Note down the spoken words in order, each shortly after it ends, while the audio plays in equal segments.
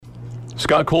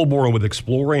Scott Colborn with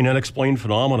Exploring Unexplained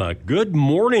Phenomena. Good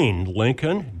morning,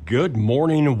 Lincoln. Good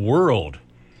morning, world.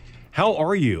 How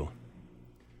are you?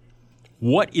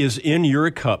 What is in your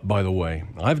cup, by the way?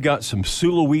 I've got some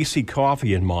Sulawesi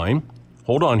coffee in mine.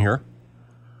 Hold on here.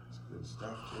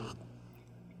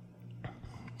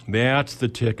 That's the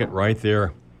ticket right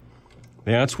there.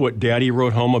 That's what Daddy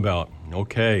wrote home about.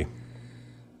 Okay.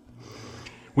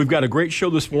 We've got a great show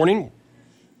this morning.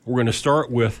 We're going to start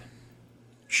with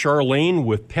Charlene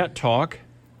with Pet Talk.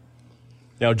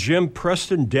 Now, Jim,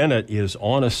 Preston Dennett is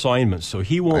on assignment, so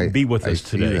he won't be with us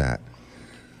today. I see that.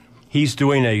 He's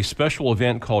doing a special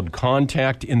event called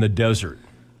Contact in the Desert.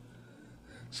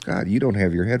 Scott, you don't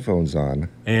have your headphones on.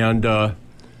 And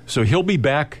so he'll be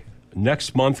back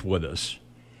next month with us,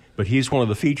 but he's one of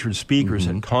the featured speakers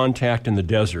at Contact in the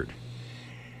Desert.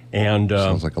 And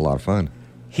sounds like a lot of fun.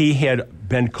 He had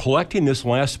been collecting this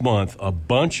last month a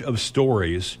bunch of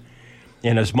stories,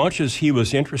 and as much as he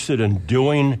was interested in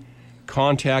doing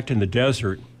Contact in the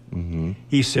Desert,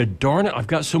 he said, darn it, I've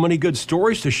got so many good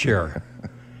stories to share.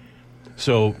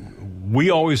 So we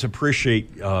always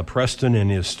appreciate Preston and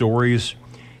his stories.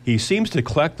 He seems to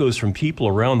collect those from people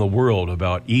around the world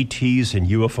about ETs and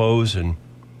UFOs.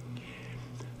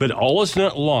 But all is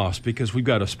not lost, because we've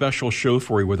got a special show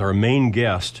for you with our main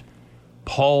guest,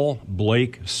 Paul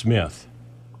Blake Smith.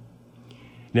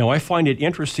 Now, I find it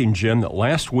interesting, Jim, that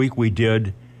last week we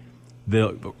did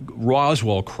the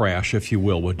Roswell crash, if you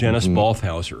will, with Dennis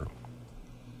Balthauser.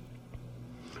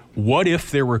 What if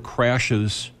there were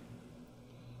crashes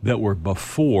that were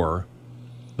before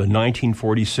the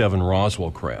 1947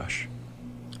 Roswell crash?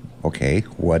 Okay,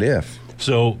 what if?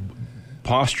 So,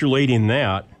 postulating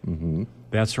that,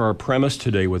 that's our premise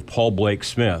today with Paul Blake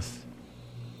Smith.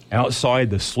 Outside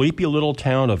the sleepy little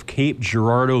town of Cape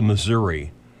Girardeau,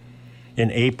 Missouri, in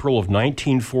April of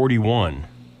 1941,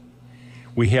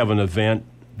 we have an event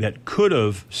that could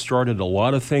have started a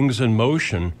lot of things in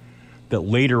motion that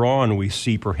later on we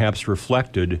see perhaps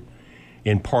reflected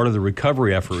in part of the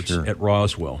recovery efforts at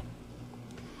Roswell.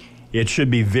 It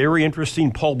should be very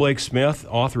interesting. Paul Blake Smith,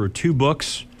 author of 2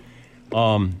 books,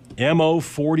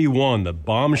 MO41, The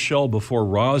Bombshell Before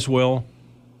Roswell.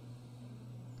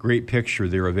 Great picture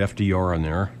there of FDR on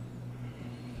there.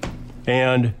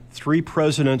 And 3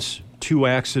 Presidents, 2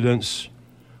 Accidents,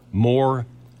 more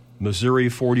Missouri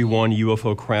 41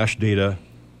 UFO crash data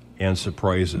and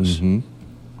surprises.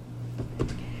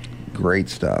 Great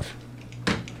stuff.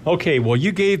 Okay, well,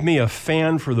 you gave me a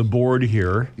fan for the board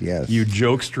here. Yes. You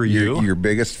jokester, you. Your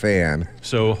biggest fan.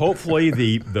 So hopefully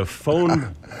the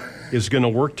phone is going to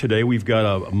work today. We've got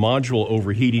a module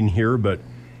overheating here, but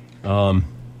I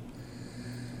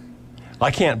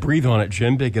can't breathe on it,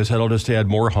 Jim, because that'll just add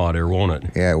more hot air, won't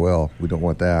it? Yeah, well, we don't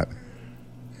want that.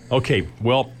 Okay,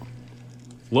 well,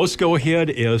 let's go ahead,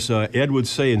 as Ed would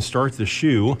say, and start the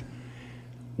shoe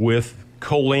with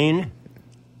Colleen.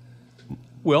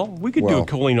 Well, we could do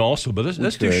Colleen also, but let's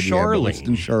do Charlene. Yeah, let's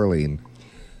do Charlene.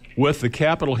 With the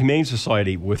Capital Humane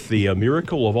Society, with the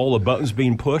miracle of all the buttons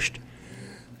being pushed,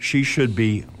 she should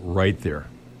be right there.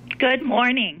 Good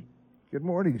morning. Good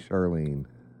morning, Charlene.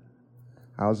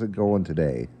 How's it going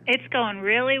today? It's going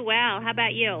really well. How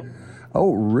about you?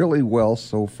 Oh, really well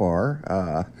so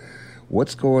far.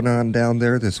 What's going on down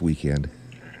there this weekend?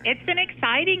 It's an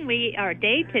exciting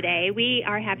day today. We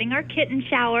are having our kitten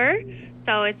shower,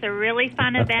 so it's a really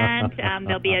fun event.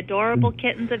 There'll be adorable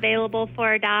kittens available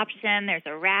for adoption. There's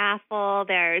a raffle.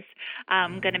 There's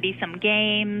going to be some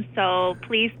games, so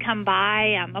please come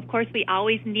by. Of course, we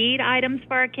always need items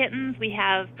for our kittens. We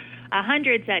have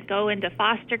hundreds that go into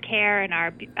foster care, and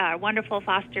our wonderful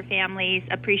foster families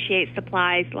appreciate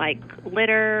supplies like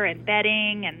litter and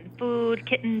bedding and food,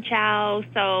 kitten chow.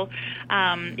 So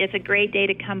it's a great day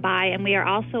to come by. And we are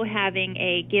also having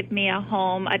a Give Me a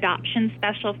Home adoption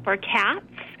special for cats.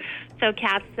 So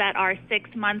cats that are 6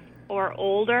 months or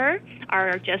older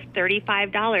are just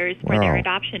 $35 for their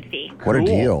adoption fee. What a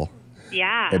deal.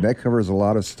 Yeah. And that covers a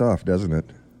lot of stuff, doesn't it?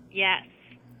 Yes.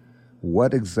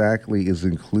 What exactly is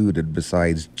included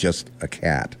besides just a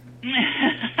cat?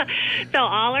 So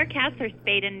all our cats are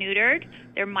spayed and neutered.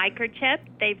 They're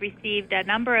microchipped. They've received a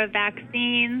number of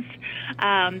vaccines.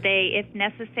 They, if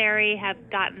necessary, have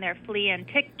gotten their flea and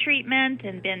tick treatment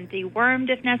and been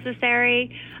dewormed if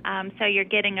necessary. So you're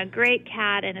getting a great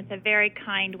cat, and it's a very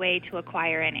kind way to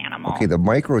acquire an animal. Okay, the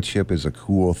microchip is a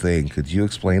cool thing. Could you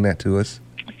explain that to us?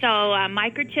 So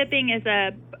microchipping is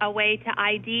a way to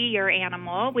ID your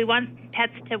animal. We want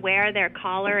pets to wear their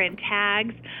collar and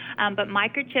tags, but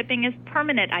microchipping is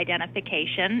permanent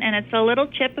identification, and it's a little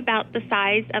chip about the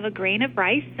size of a grain of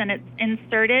rice, and it's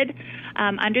inserted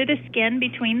under the skin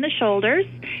between the shoulders.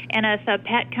 And if a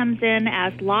pet comes in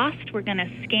as lost, we're going to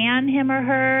scan him or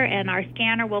her, and our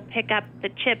scanner will pick up the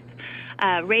chip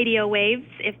radio waves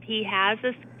if he has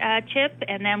a chip,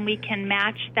 and then we can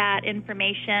match that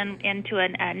information into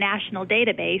a national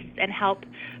database and help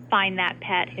find that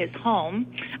pet his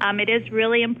home. It is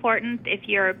really important if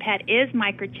your pet is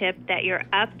microchipped that you're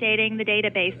updating the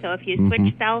database. So if you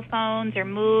switch cell phones or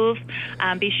move,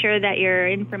 be sure that your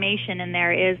information in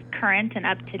there is current and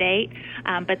up to date.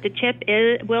 But the chip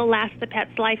will last the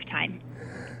pet's lifetime.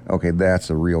 Okay, that's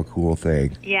a real cool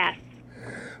thing. Yes.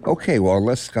 Okay, well,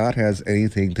 unless Scott has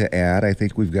anything to add, I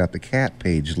think we've got the cat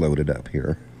page loaded up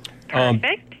here.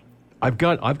 Perfect. I've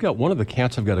got one of the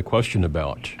cats I've got a question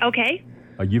about. Okay.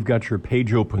 You've got your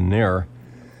page open there.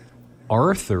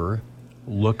 Arthur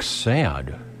looks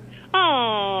sad.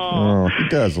 Oh. He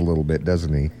does a little bit,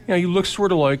 doesn't he? Yeah, he looks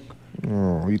sort of like,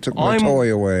 Oh, you took my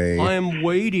toy away. I'm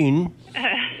waiting.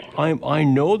 I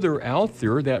know they're out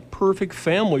there, that perfect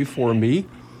family for me,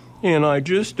 and I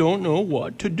just don't know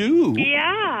what to do.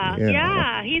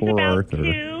 Yeah. He's poor about Arthur.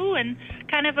 2 and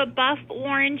kind of a buff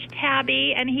orange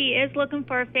tabby, and he is looking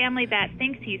for a family that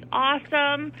thinks he's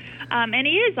awesome, and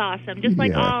he is awesome, just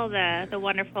like all the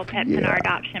wonderful pets in our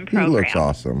adoption program. He looks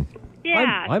awesome.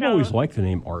 Yeah, I've always liked the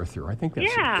name Arthur. I think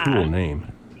that's a cool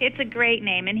name. It's a great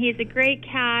name, and he's a great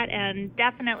cat and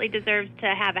definitely deserves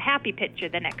to have a happy picture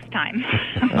the next time.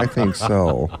 I think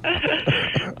so.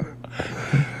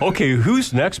 Okay,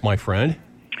 who's next, my friend?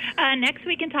 Next,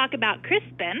 we can talk about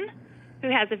Crispin, who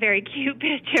has a very cute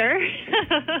picture.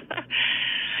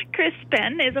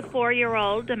 Crispin is a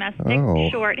 4-year-old domestic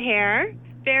short hair,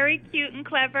 very cute and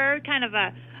clever, kind of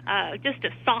just a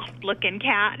soft-looking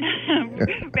cat,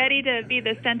 ready to be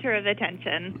the center of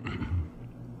attention.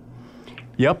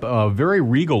 Yep, very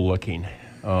regal looking.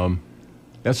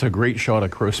 That's a great shot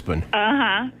of Crispin.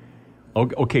 Uh-huh.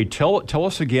 Okay, tell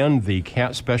us again the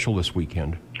cat special this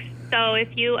weekend. So if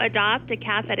you adopt a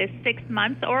cat that is 6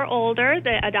 months or older,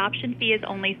 the adoption fee is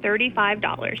only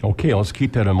 $35. Okay, let's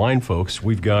keep that in mind, folks.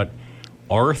 We've got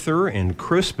Arthur and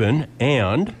Crispin,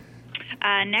 and...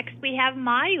 next we have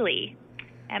Miley.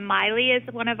 And Miley is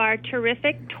one of our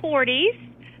terrific torties.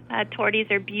 Torties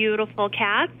are beautiful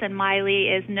cats, and Miley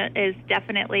is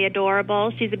definitely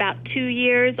adorable. She's about 2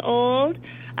 years old,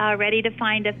 ready to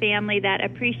find a family that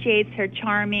appreciates her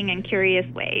charming and curious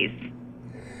ways.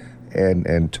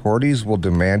 And torties will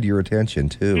demand your attention,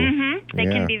 too. Mm-hmm. They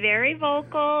can be very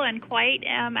vocal and quite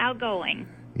outgoing.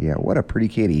 Yeah, what a pretty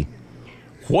kitty.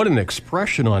 What an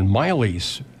expression on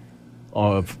Miley's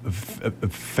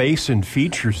face and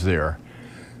features there.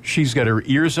 She's got her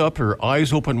ears up, her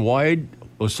eyes open wide.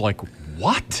 It's like,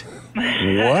 what?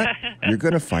 What? You're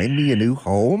going to find me a new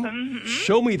home? Mm-hmm.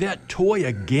 Show me that toy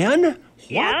again?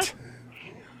 What?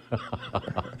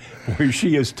 Where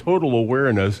she has total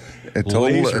awareness,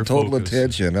 Total focus.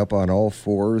 attention, up on all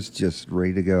fours, just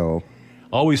ready to go.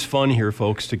 Always fun here,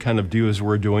 folks, to kind of do as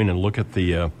we're doing and look at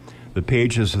the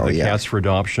pages of the Cats for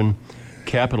Adoption,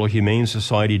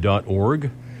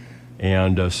 capitalhumanesociety.org.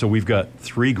 And so we've got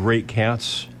 3 great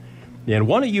cats. And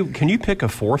can you pick a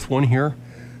 4th one here?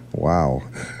 Wow.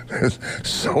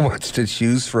 So much to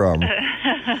choose from.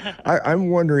 I'm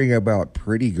wondering about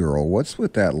Pretty Girl. What's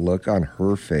with that look on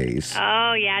her face?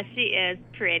 Oh, yeah, she is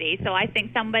pretty. So I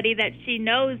think somebody that she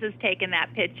knows is taking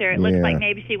that picture. It looks like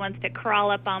maybe she wants to crawl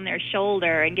up on their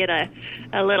shoulder and get a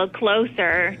little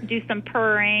closer, do some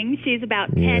purring. She's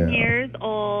about 10 years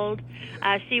old.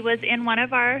 She was in one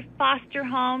of our foster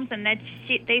homes, and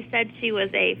they said she was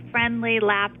a friendly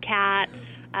lap cat.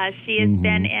 She has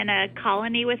been in a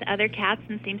colony with other cats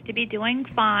and seems to be doing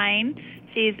fine.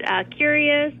 She's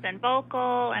curious and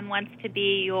vocal and wants to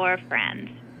be your friend.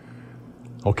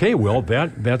 Okay, well,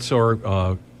 that's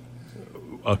our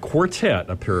a quartet,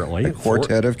 apparently. A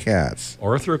quartet of cats.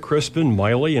 Arthur, Crispin,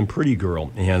 Miley, and Pretty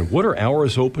Girl. And what are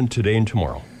hours open today and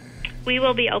tomorrow? We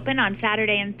will be open on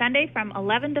Saturday and Sunday from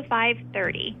 11 to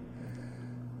 5:30.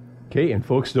 Okay, and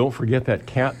folks, don't forget that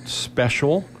cat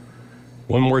special.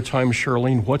 One more time,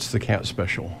 Charlene, what's the cat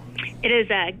special? It is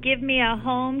a Give Me a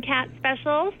Home cat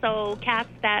special. So cats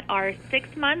that are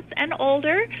 6 months and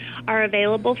older are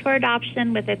available for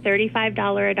adoption with a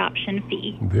 $35 adoption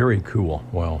fee. Very cool.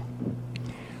 Wow.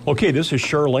 Okay, this is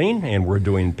Charlene, and we're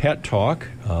doing Pet Talk,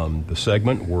 the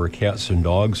segment where cats and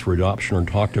dogs for adoption are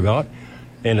talked about.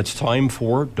 And it's time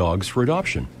for Dogs for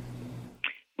Adoption.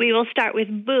 We will start with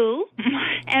Boo.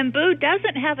 And Boo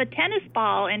doesn't have a tennis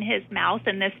ball in his mouth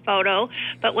in this photo,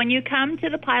 but when you come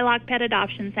to the Pielock Pet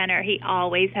Adoption Center, he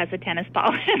always has a tennis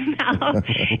ball in his mouth.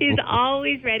 He's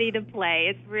always ready to play.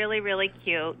 It's really, really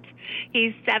cute.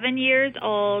 He's 7 years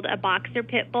old, a boxer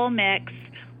pit bull mix,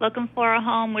 looking for a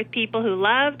home with people who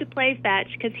love to play fetch,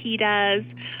 because he does.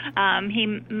 He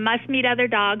must meet other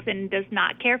dogs and does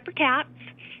not care for cats.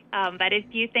 But if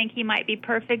you think he might be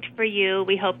perfect for you,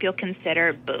 we hope you'll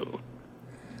consider Boo.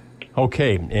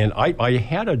 Okay, and I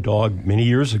had a dog many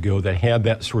years ago that had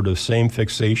that sort of same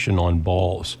fixation on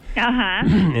balls. Uh-huh.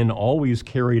 And always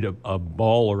carried a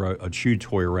ball or a chew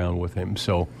toy around with him.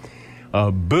 So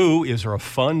Boo is our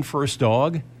fun first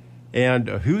dog. And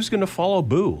who's going to follow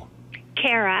Boo?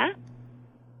 Kara.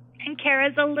 And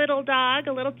Kara's a little dog,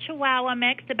 a little Chihuahua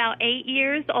mix, about 8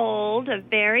 years old, a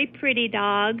very pretty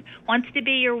dog, wants to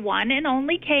be your one and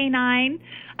only canine,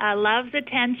 loves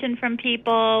attention from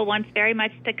people, wants very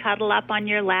much to cuddle up on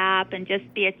your lap and just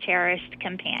be a cherished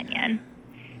companion.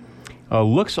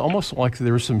 Looks almost like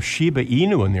there's some Shiba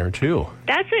Inu in there, too.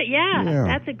 That's it, yeah. Yeah.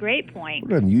 That's a great point.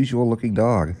 What an unusual looking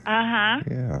dog. Uh-huh.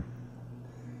 Yeah.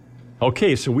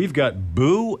 Okay, so we've got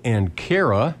Boo and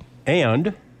Kara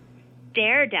and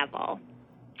Daredevil.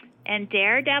 And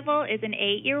Daredevil is an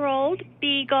 8-year-old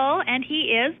beagle, and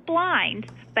he is blind,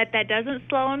 but that doesn't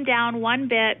slow him down one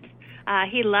bit.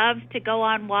 He loves to go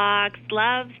on walks,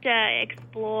 loves to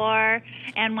explore,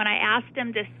 and when I asked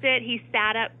him to sit, he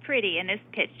sat up pretty in his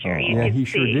picture. You yeah, can he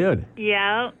see. sure did.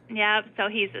 Yep. So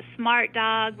he's a smart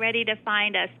dog, ready to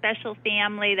find a special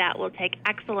family that will take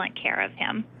excellent care of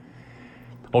him.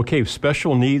 Okay,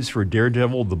 special needs for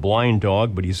Daredevil, the blind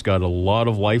dog, but he's got a lot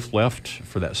of life left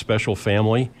for that special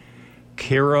family.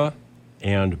 Kara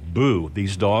and Boo,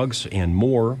 these dogs and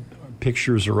more.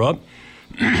 Pictures are up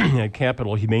at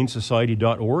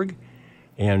CapitalHumaneSociety.org.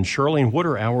 And Charlene, what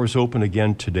are hours open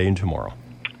again today and tomorrow?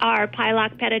 Our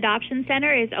Pielock Pet Adoption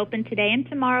Center is open today and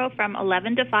tomorrow from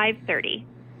 11 to 5:30.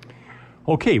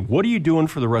 Okay, what are you doing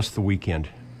for the rest of the weekend?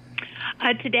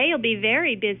 Today you'll be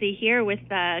very busy here with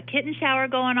the kitten shower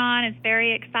going on. It's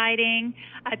very exciting.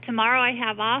 Tomorrow I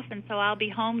have off, and so I'll be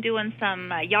home doing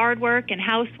some yard work and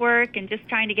housework and just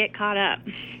trying to get caught up.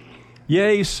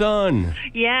 Yay, sun!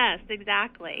 Yes,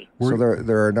 exactly. So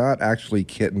there are not actually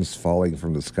kittens falling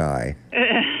from the sky.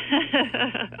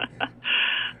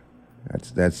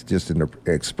 That's just an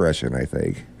expression, I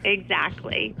think.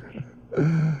 Exactly.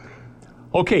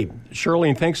 Okay,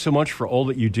 Charlene, thanks so much for all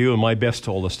that you do, and my best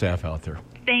to all the staff out there.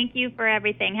 Thank you for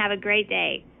everything. Have a great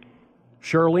day.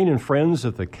 Charlene and friends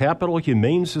at the Capital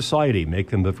Humane Society. Make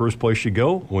them the first place you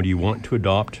go when you want to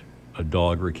adopt a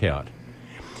dog or a cat.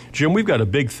 Jim, we've got a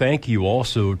big thank you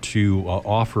also to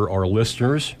offer our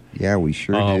listeners. Yeah, we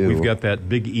sure do. We've got that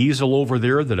big easel over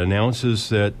there that announces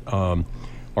that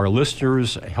our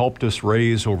listeners helped us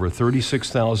raise over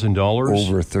 $36,000.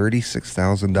 Over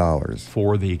 $36,000.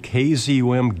 For the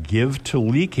KZUM Give to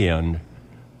Lincoln.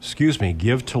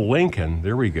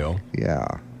 There we go. Yeah.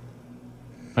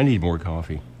 I need more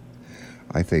coffee.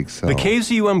 I think so. The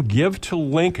KZUM Give to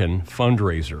Lincoln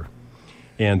fundraiser.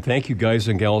 And thank you guys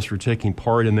and gals for taking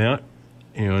part in that.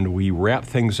 And we wrapped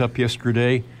things up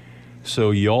yesterday.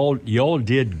 So y'all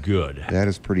did good. That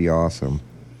is pretty awesome.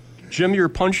 Jim, you're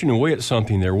punching away at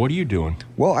something there. What are you doing?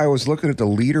 Well, I was looking at the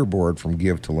leaderboard from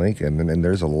Give to Lincoln, and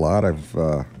there's a lot of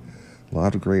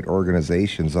great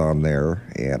organizations on there,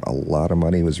 and a lot of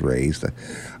money was raised.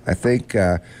 I think,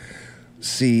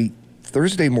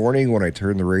 Thursday morning when I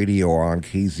turned the radio on,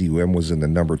 KZUM was in the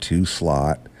number 2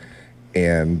 slot,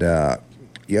 and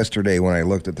yesterday when I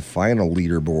looked at the final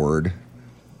leaderboard,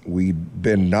 we've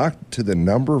been knocked to the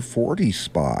number 40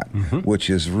 spot, which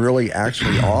is really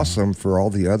actually awesome for all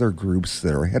the other groups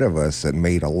that are ahead of us that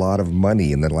made a lot of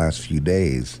money in the last few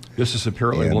days. This is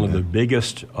apparently one of the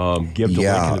biggest Give to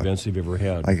Lincoln events they've ever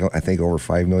had. I think over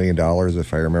 $5 million,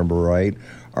 if I remember right.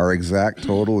 Our exact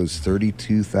total is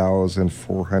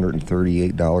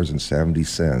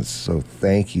 $32,438.70. So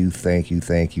thank you,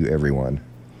 everyone.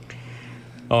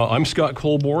 I'm Scott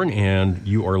Colborn, and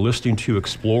you are listening to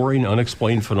Exploring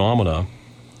Unexplained Phenomena.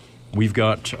 We've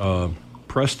got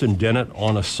Preston Dennett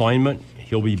on assignment.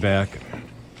 He'll be back.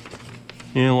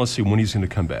 And let's see when he's going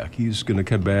to come back. He's going to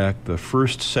come back the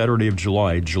first Saturday of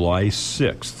July, July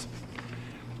 6th.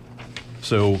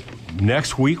 So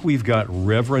next week we've got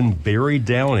Reverend Barry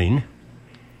Downing.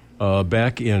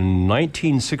 Back in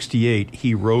 1968,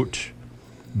 he wrote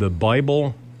The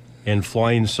Bible and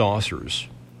Flying Saucers,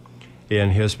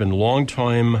 and has been a long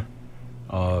time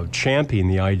championing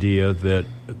the idea that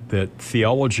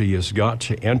theology has got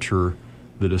to enter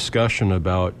the discussion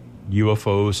about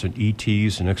UFOs and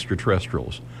ETs and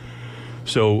extraterrestrials.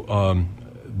 So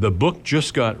the book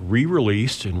just got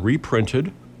re-released and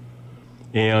reprinted,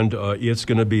 and it's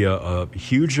going to be a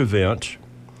huge event.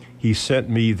 He sent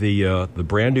me the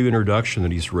brand new introduction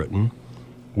that he's written,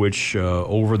 which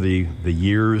over the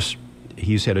years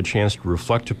he's had a chance to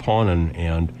reflect upon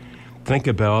and think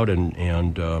about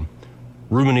and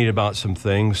ruminate about some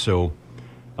things. So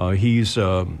he's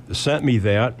sent me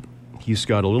that. He's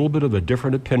got a little bit of a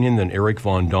different opinion than Eric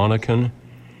von Daniken.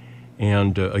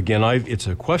 And again, it's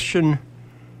a question,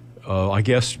 I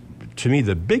guess, to me,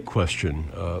 the big question,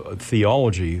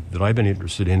 theology that I've been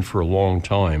interested in for a long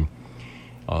time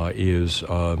is,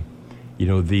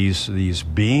 these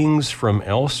beings from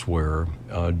elsewhere,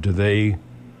 do they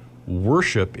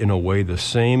worship in a way the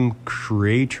same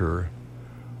creator,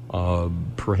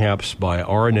 perhaps by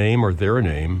our name or their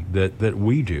name, that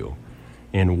we do?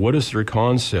 And what is their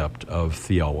concept of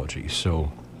theology?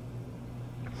 So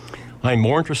I'm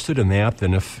more interested in that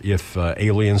than if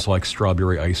aliens like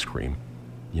strawberry ice cream,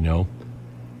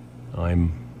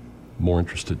 I'm more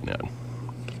interested in that.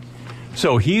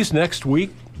 So he's next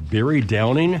week, Barry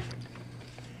Downing.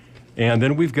 And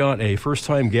then we've got a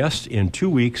first-time guest in 2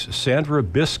 weeks, Sandra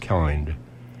Biskind.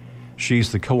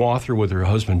 She's the co-author with her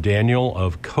husband Daniel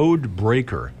of Code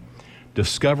Breaker,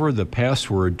 Discover the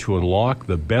Password to Unlock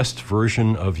the Best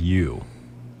Version of You.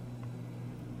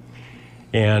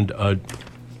 And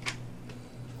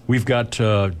we've got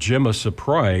Jim a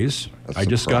surprise. I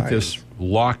just got this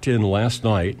locked in last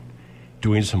night,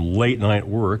 doing some late night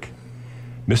work.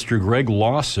 Mr. Greg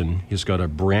Lawson has got a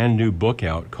brand new book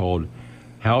out called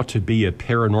How to Be a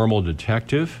Paranormal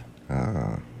Detective.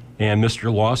 And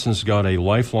Mr. Lawson's got a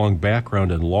lifelong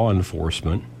background in law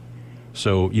enforcement.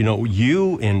 So,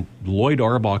 you and Lloyd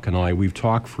Arbach and I, we've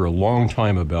talked for a long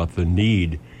time about the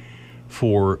need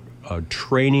for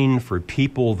training for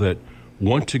people that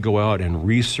want to go out and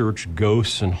research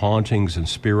ghosts and hauntings and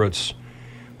spirits.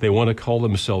 They want to call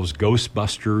themselves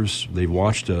Ghostbusters. They've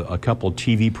watched a couple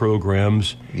TV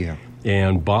programs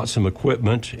and bought some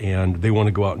equipment, and they want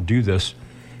to go out and do this.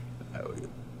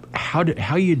 How do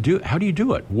you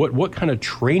do it? What kind of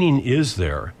training is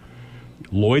there?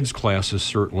 Lloyd's classes,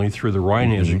 certainly, through the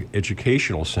Ryan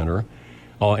Educational Center,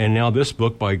 and now this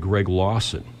book by Greg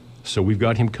Lawson. So we've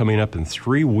got him coming up in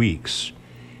 3 weeks,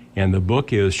 and the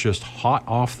book is just hot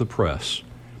off the press.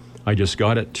 I just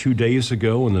got it 2 days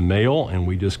ago in the mail, and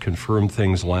we just confirmed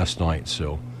things last night.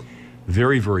 So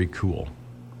very, very cool.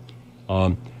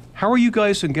 How are you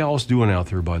guys and gals doing out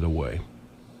there, by the way?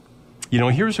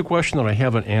 Here's a question that I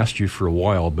haven't asked you for a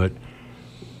while, but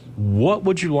what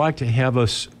would you like to have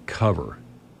us cover?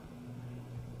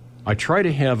 I try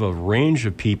to have a range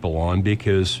of people on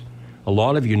because a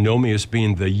lot of you know me as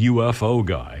being the UFO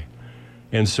guy.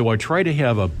 And so I try to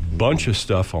have a bunch of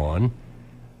stuff on.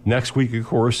 Next week, of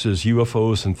course, is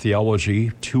UFOs and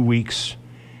Theology. 2 weeks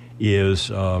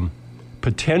is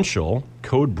Potential,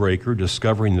 Code Breaker,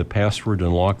 Discovering the Password to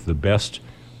Unlock the Best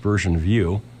Version of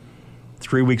You.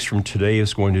 3 weeks from today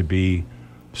is going to be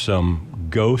some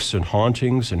ghosts and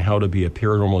hauntings and how to be a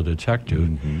paranormal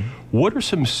detective. What are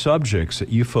some subjects that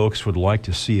you folks would like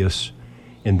to see us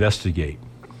investigate?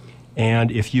 And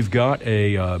if you've got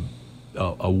a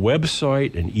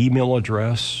website, an email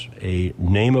address, a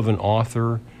name of an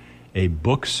author, a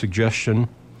book suggestion,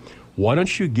 why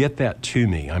don't you get that to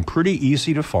me? I'm pretty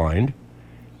easy to find.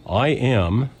 I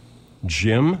am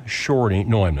Jim Shorty.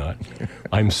 No, I'm not.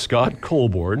 I'm Scott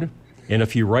Colborn. And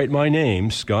if you write my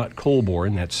name, Scott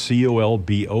Colborn, that's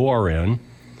Colborn,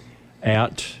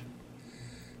 at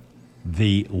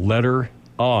the letter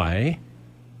I,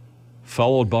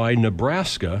 followed by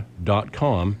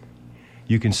Nebraska.com,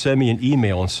 you can send me an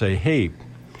email and say, hey,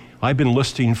 I've been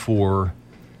listening for,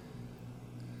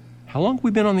 how long have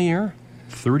we been on the air?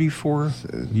 34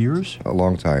 years? A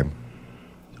long time.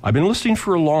 I've been listening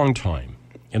for a long time,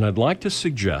 and I'd like to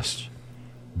suggest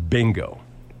bingo.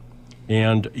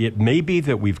 And it may be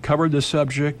that we've covered the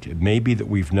subject. It may be that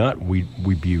we've not.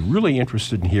 We'd be really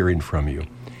interested in hearing from you.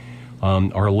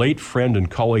 Our late friend and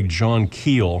colleague John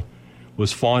Keel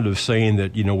was fond of saying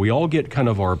that, we all get kind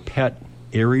of our pet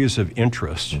areas of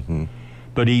interest.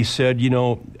 But he said,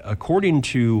 according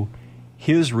to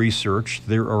his research,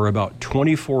 there are about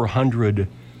 2,400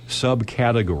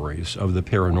 subcategories of the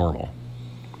paranormal.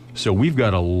 So we've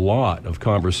got a lot of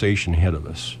conversation ahead of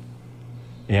us.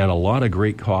 And a lot of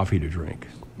great coffee to drink.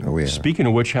 Oh, yeah. Speaking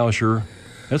of which,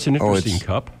 that's an interesting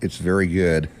cup. It's very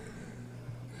good.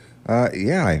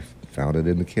 I found it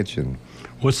in the kitchen.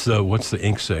 What's the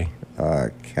ink say?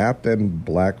 Captain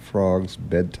Black Frog's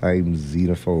Bedtime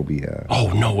Xenophobia.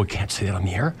 Oh, no, we can't say that on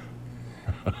the air.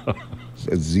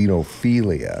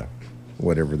 Xenophilia,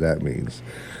 whatever that means.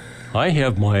 I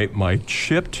have my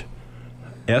chipped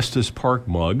Estes Park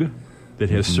mug that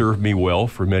has served me well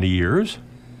for many years.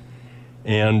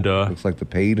 And Looks like the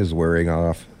paint is wearing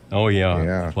off. oh yeah,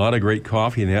 Yeah. a lot of great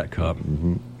coffee in that cup.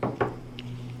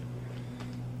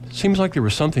 Seems like there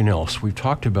was something else. We've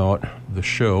talked about the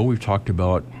show. We've talked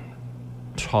about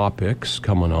topics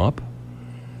coming up.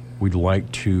 We'd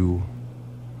like to...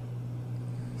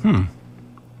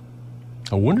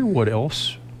 I wonder what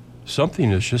else.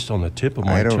 Something is just on the tip of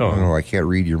my I don't tongue. know. I can't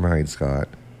read your mind, Scott.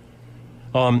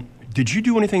 Did you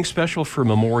do anything special for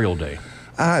Memorial Day?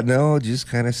 No, just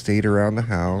kind of stayed around the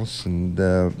house and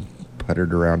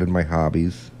puttered around in my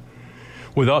hobbies.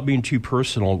 Without being too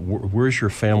personal, where's your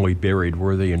family buried?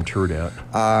 Where are they interred at?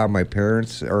 My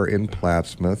parents are in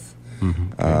Plattsmouth.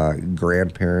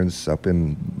 Grandparents up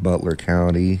in Butler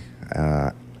County,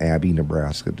 Abbey,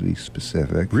 Nebraska, to be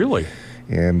specific. Really?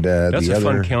 And That's the a other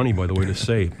fun county, by the way, to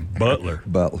say. Butler.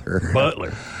 Butler.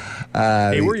 Butler.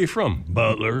 Hey, where are you from?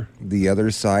 Butler. The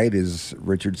other side is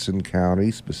Richardson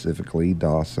County, specifically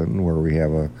Dawson, where we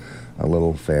have a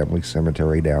little family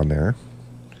cemetery down there.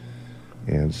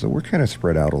 And so we're kind of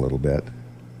spread out a little bit.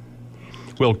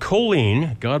 Well,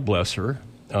 Colleen, God bless her,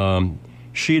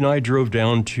 she and I drove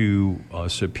down to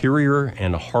Superior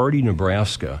and Hardy,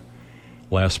 Nebraska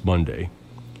last Monday.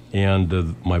 And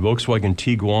my Volkswagen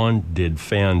Tiguan did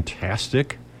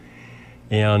fantastic.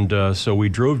 And so we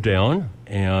drove down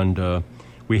and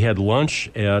we had lunch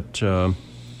at the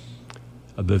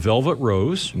Velvet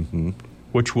Rose,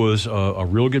 which was a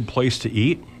real good place to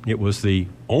eat. It was the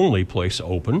only place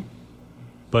open,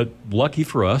 but lucky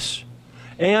for us.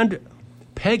 And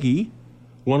Peggy,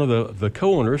 one of the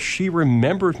co-owners, she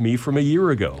remembered me from a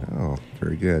year ago. Oh,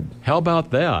 very good. How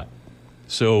about that?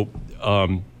 So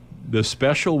the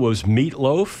special was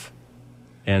meatloaf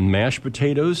and mashed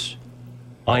potatoes.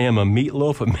 I am a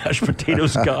meatloaf and mashed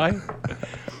potatoes guy.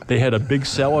 They had a big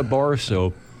salad bar,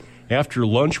 so after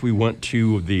lunch we went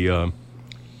to the,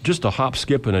 just a hop,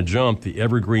 skip, and a jump, the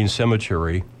Evergreen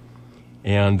Cemetery.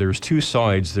 And there's two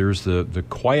sides. There's the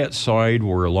quiet side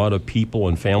where a lot of people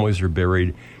and families are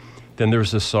buried. Then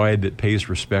there's the side that pays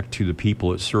respect to the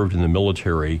people that served in the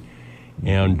military.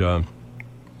 And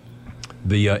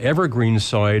the Evergreen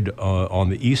side on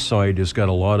the east side has got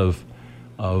a lot of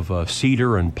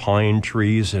cedar and pine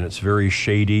trees, and it's very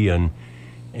shady and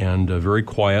very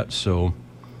quiet. So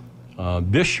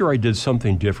this year I did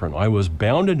something different. I was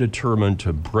bound and determined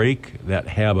to break that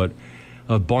habit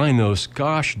of buying those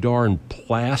gosh darn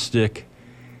plastic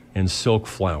and silk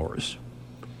flowers.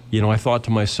 You know, I thought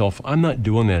to myself, I'm not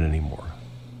doing that anymore.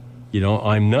 You know,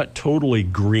 I'm not totally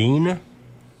green,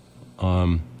 but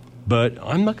I'm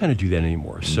not going to do that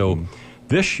anymore. So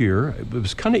this year, it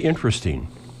was kind of interesting.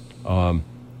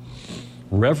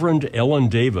 Reverend Ellen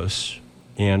Davis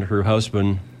and her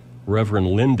husband, Reverend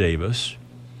Lynn Davis,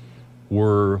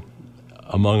 were,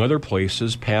 among other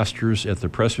places, pastors at the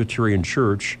Presbyterian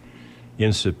Church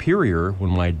in Superior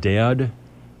when my dad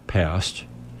passed.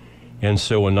 And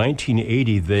so in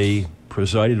 1980, they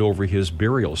presided over his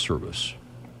burial service.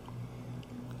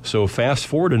 So fast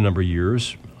forward a number of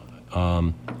years,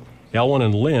 Ellen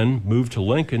and Lynn moved to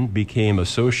Lincoln, became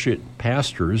associate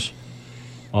pastors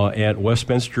at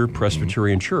Westminster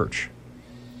Presbyterian Church.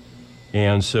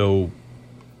 And so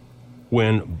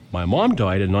when my mom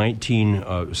died in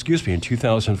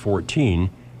 2014,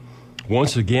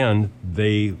 once again,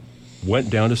 they went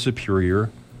down to Superior,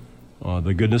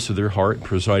 the goodness of their heart,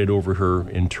 presided over her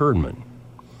internment.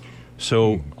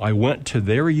 So I went to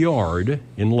their yard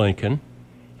in Lincoln,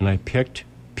 and I picked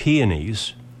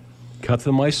peonies, cut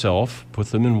them myself, put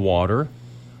them in water,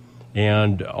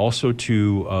 and also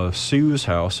to Sue's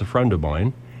house, a friend of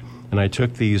mine, and I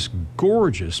took these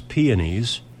gorgeous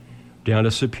peonies down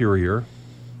to Superior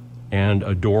and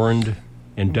adorned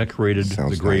and decorated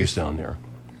the graves down there.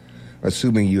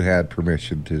 Assuming you had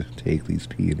permission to take these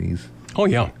peonies. Oh,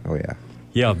 yeah. Oh, yeah.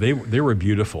 Yeah, they were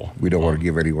beautiful. We don't want to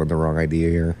give anyone the wrong idea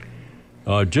here.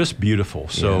 Just beautiful.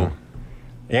 So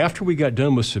after we got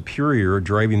done with Superior,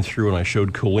 driving through, and I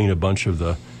showed Colleen a bunch of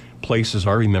the places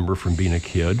I remember from being a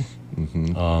kid.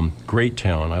 Great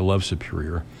town. I love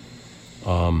Superior.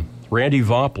 Randy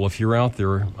Voppel, if you're out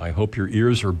there, I hope your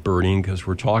ears are burning because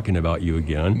we're talking about you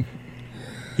again.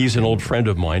 He's an old friend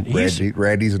of mine.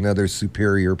 Randy's another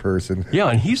Superior person. Yeah,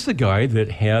 and he's the guy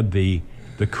that had the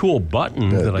cool button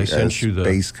that I sent you.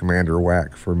 Space Commander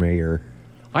Whack for mayor.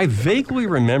 I vaguely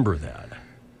remember that.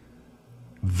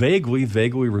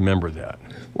 vaguely remember that.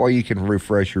 Well, you can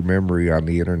refresh your memory on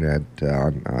the internet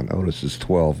on Otis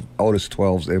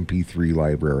 12's MP3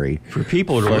 library. For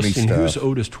people that are Funny listening, stuff. who's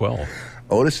Otis 12?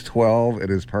 Otis 12 and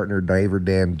his partner Diver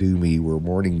Dan Doomey were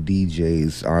morning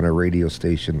DJs on a radio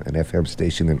station, an FM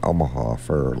station in Omaha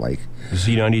for like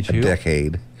Z92? a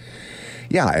decade.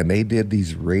 Yeah, and they did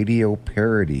these radio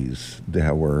parodies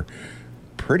that were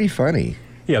pretty funny.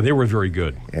 Yeah, they were very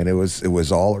good. And it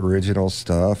was all original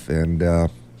stuff, and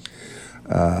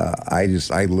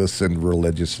I listened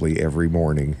religiously every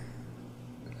morning.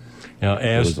 Now,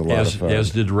 was a lot of fun. as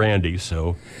did Randy.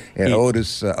 So, And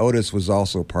Otis was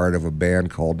also part of a band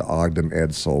called Ogden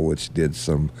Edsel, which did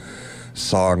some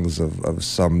songs of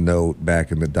some note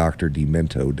back in the Dr.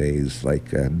 Demento days,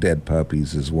 like Dead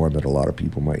Puppies is one that a lot of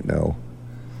people might know.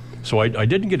 So I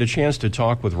didn't get a chance to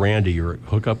talk with Randy or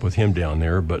hook up with him down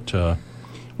there, but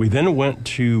we then went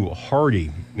to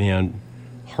Hardy, and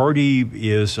Hardy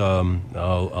is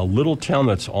a little town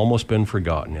that's almost been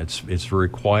forgotten. It's very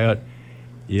quiet.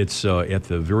 It's at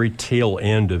the very tail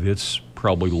end of its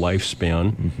probably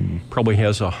lifespan. Mm-hmm. Probably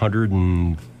has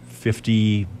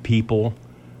 150 people,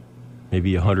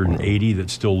 maybe 180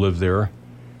 that still live there.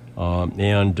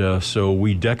 So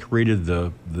we decorated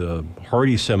the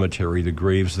Hardy Cemetery, the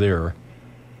graves there,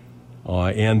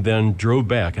 and then drove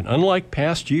back. And unlike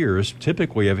past years,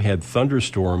 typically I've had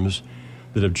thunderstorms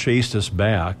that have chased us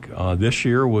back. This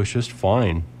year was just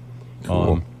fine.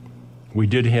 Cool. We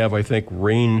did have, I think,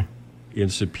 rain in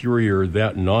Superior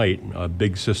that night. A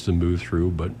big system moved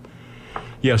through. But,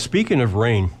 yeah, speaking of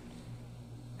rain,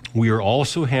 we are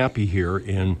also happy here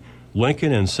in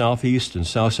Lincoln and southeast and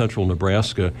south central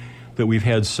Nebraska that we've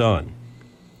had sun,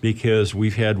 because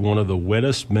we've had one of the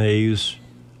wettest Mays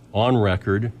on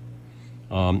record.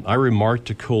 I remarked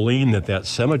to Colleen that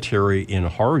cemetery in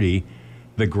Hardy,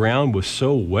 the ground was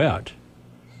so wet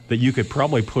that you could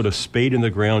probably put a spade in the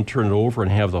ground, turn it over, and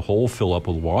have the hole fill up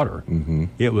with water. Mm-hmm.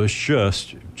 It was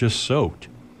just soaked.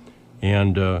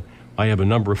 And I have a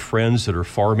number of friends that are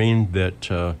farming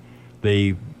that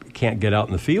they can't get out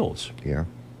in the fields. Yeah.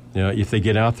 If they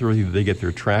get out there, they get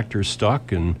their tractors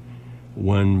stuck, and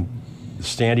when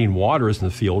standing water is in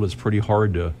the field, it's pretty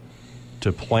hard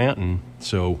to plant. And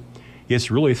so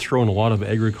it's really thrown a lot of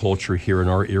agriculture here in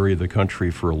our area of the country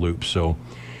for a loop. So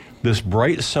this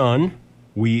bright sun,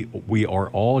 we are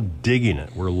all digging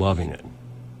it. We're loving it.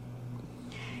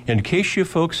 In case you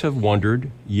folks have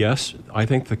wondered, yes, I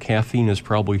think the caffeine has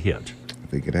probably hit. I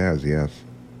think it has, yes.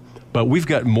 But we've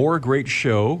got more great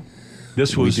show.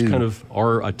 This was kind of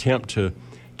our attempt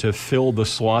to fill the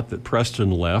slot that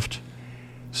Preston left.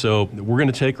 So we're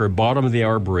going to take our bottom of the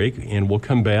hour break, and we'll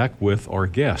come back with our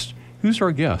guest. Who's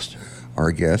our guest?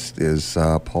 Our guest is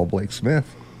Paul Blake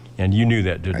Smith. And you knew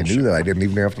that, didn't you? I knew that. I didn't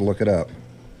even have to look it up.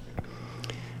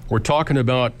 We're talking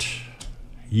about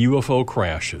UFO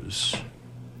crashes.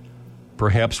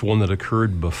 Perhaps one that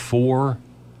occurred before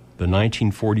the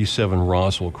 1947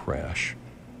 Roswell crash.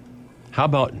 How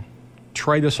about,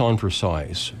 try this on for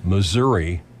size,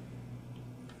 Missouri,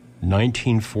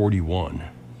 1941.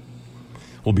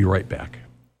 We'll be right back.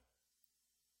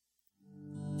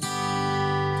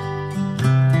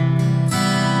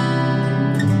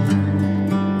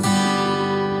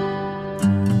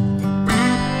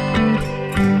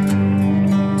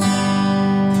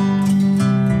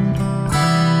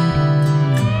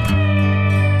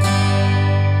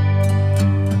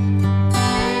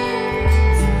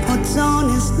 Puts on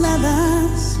his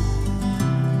leathers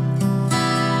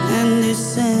and he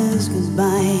says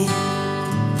goodbye.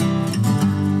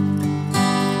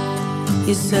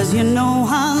 He says, you know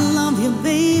I love you,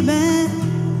 baby,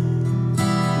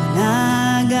 but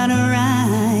I gotta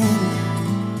ride.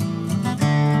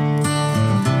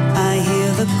 I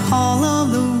hear the call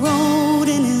of the road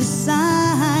in his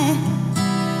side,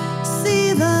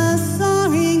 see the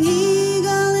soaring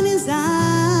eagle in his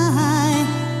eye.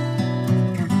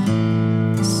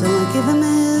 So I give him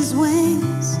his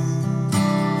wings,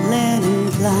 let him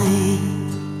fly.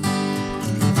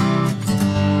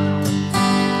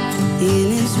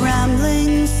 In his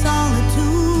rambling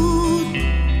solitude.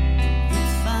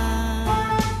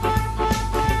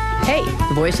 Hey,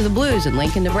 the voice of the blues in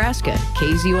Lincoln, Nebraska.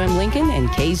 KZUM Lincoln and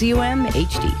KZUM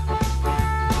HD.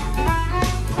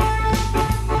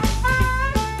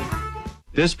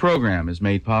 This program is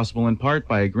made possible in part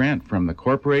by a grant from the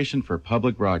Corporation for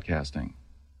Public Broadcasting.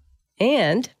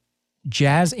 And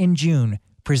Jazz in June,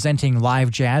 presenting live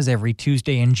jazz every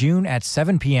Tuesday in June at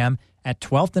 7 p.m. at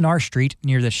 12th and R Street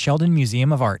near the Sheldon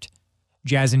Museum of Art.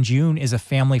 Jazz in June is a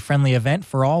family-friendly event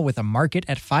for all with a market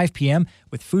at 5 p.m.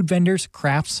 with food vendors,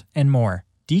 crafts, and more.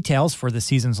 Details for the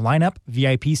season's lineup,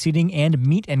 VIP seating, and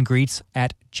meet and greets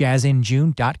at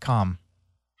jazzinjune.com.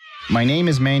 My name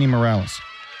is Manny Morales.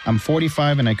 I'm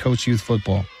 45 and I coach youth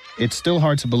football. It's still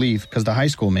hard to believe because the high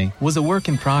school me was a work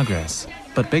in progress.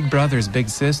 But Big Brothers Big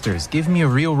Sisters give me a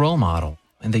real role model.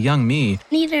 And the young me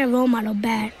needed a role model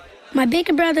bad. My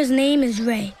big brother's name is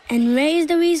Ray. And Ray is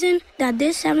the reason that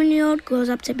this 7-year-old grows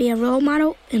up to be a role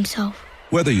model himself.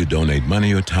 Whether you donate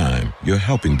money or time, you're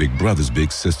helping Big Brothers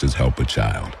Big Sisters help a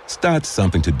child. Start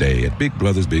something today at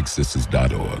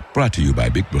bigbrothersbigsisters.org. Brought to you by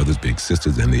Big Brothers Big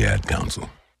Sisters and the Ad Council.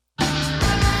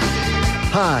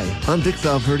 Hi, I'm Vic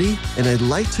Valverde, and I'd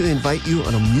like to invite you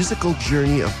on a musical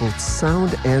journey of both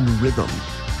sound and rhythm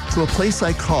to a place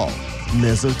I call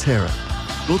Mesoterra.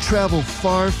 We'll travel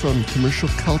far from commercial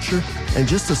culture and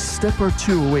just a step or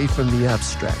two away from the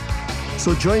abstract.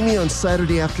 So join me on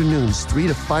Saturday afternoons, 3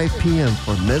 to 5 p.m.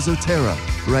 for Mesoterra,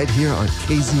 right here on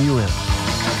KZUM.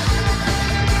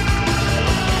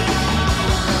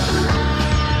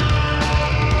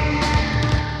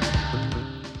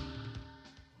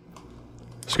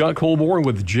 Scott Colborn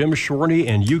with Jim Shorney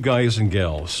and you guys and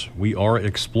gals. We are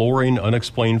exploring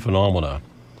unexplained phenomena.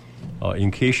 In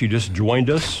case you just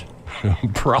joined us,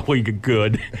 probably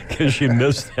good because you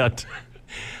missed that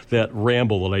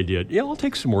ramble that I did. Yeah, I'll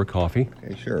take some more coffee.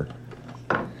 Okay, sure.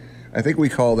 I think we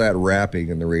call that rapping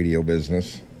in the radio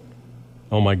business.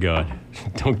 Oh my God,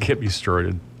 don't get me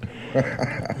started.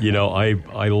 You know,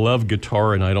 I love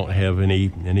guitar and I don't have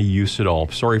any use at all.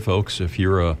 Sorry, folks, if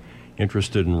you're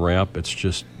interested in rap, it's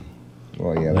just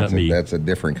that's a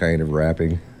different kind of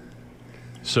rapping.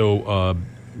 So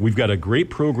we've got a great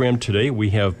program today.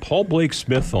 We have Paul Blake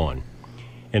Smith on,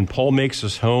 and Paul makes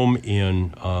his home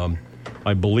in,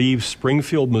 I believe,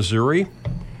 Springfield, Missouri,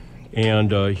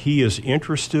 and he is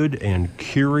interested and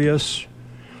curious,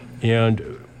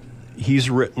 and he's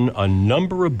written a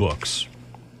number of books.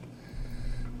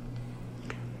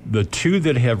 The two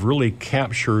that have really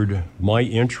captured my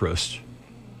interest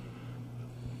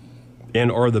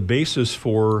and are the basis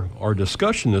for our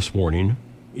discussion this morning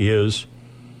is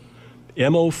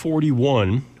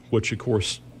MO41, which of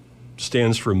course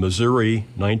stands for Missouri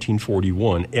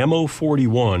 1941.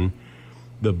 MO41,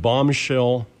 the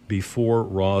bombshell before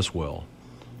Roswell.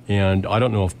 And I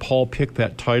don't know if Paul picked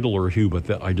that title or who, but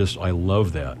I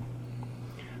love that.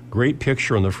 Great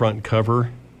picture on the front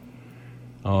cover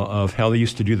of how they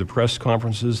used to do the press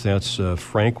conferences. That's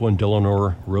Franklin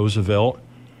Delano Roosevelt.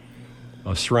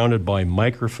 Surrounded by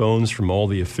microphones from all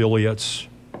the affiliates,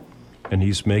 and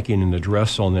he's making an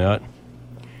address on that.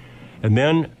 And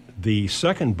then the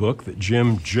second book that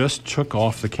Jim just took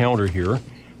off the counter here,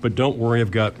 but don't worry, I've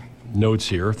got notes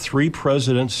here. 3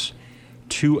 Presidents,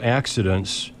 2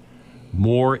 Accidents,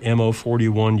 More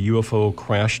MO41 UFO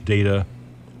Crash Data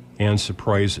and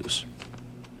Surprises.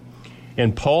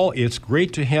 And Paul, it's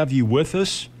great to have you with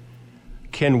us.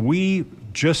 Can we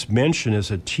just mention as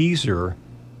a teaser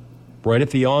right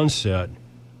at the onset,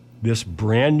 this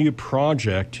brand new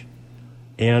project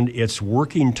and its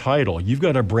working title? You've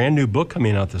got a brand new book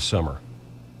coming out this summer.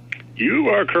 You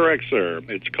are correct, sir.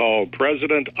 It's called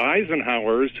President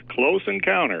Eisenhower's Close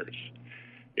Encounters.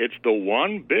 It's the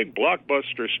one big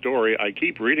blockbuster story I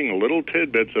keep reading little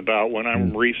tidbits about when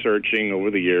I'm researching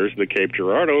over the years the Cape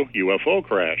Girardeau UFO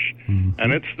crash. Mm-hmm.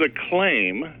 And it's the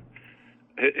claim,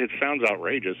 it sounds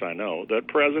outrageous, I know, that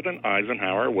President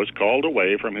Eisenhower was called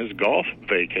away from his golf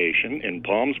vacation in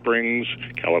Palm Springs,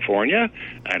 California,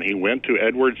 and he went to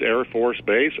Edwards Air Force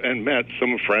Base and met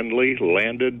some friendly,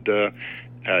 landed,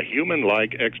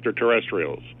 human-like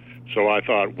extraterrestrials. So I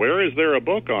thought, where is there a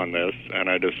book on this? And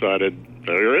I decided,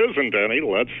 there isn't any.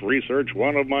 Let's research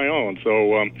one of my own.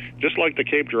 So just like the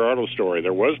Cape Girardeau story,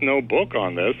 there was no book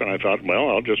on this, and I thought, well,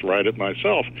 I'll just write it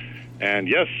myself. And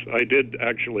yes, I did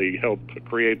actually help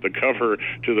create the cover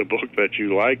to the book that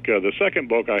you like. The second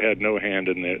book, I had no hand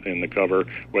in the cover,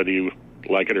 whether you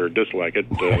like it or dislike it.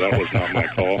 That was not my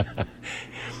call.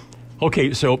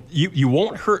 Okay, so you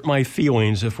won't hurt my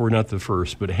feelings if we're not the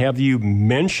first, but have you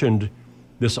mentioned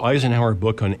this Eisenhower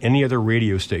book on any other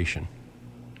radio station?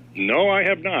 No, I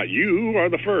have not. You are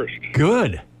the first.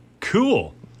 Good.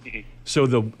 Cool. So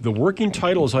the working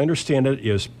title, as I understand it,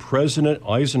 is President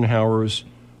Eisenhower's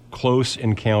Close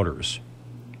Encounters.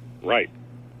 Right.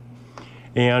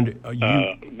 And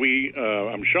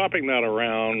I'm shopping that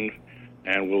around,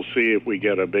 and we'll see if we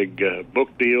get a big book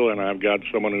deal, and I've got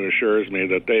someone who assures me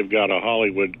that they've got a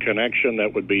Hollywood connection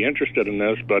that would be interested in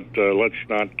this, but let's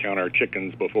not count our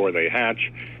chickens before they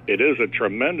hatch. It is a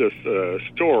tremendous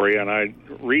story, and I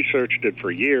researched it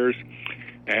for years,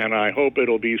 and I hope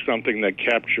it'll be something that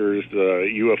captures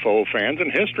UFO fans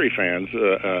and history fans'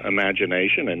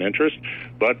 imagination and interest.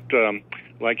 But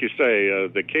like you say,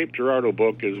 the Cape Girardeau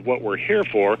book is what we're here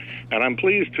for, and I'm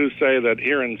pleased to say that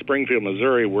here in Springfield,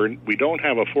 Missouri, we don't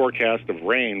have a forecast of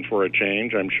rain for a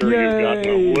change. I'm sure you've gotten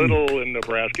a little in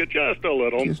Nebraska, just a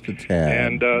little. Just a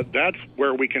tad. And that's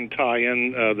where we can tie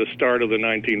in the start of the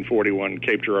 1941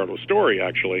 Cape Girardeau story,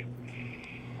 actually.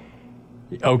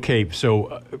 Okay,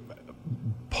 so,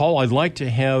 Paul, I'd like to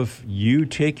have you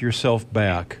take yourself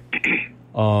back.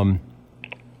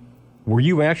 Were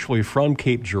you actually from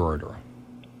Cape Girardeau?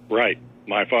 Right.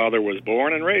 My father was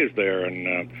born and raised there,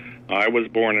 and I was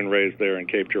born and raised there in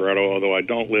Cape Girardeau, although I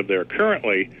don't live there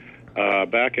currently.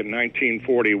 Back in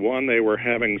 1941, they were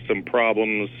having some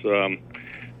problems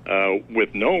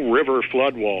with no river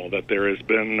flood wall that there has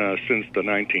been since the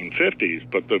 1950s.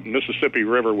 But the Mississippi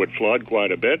River would flood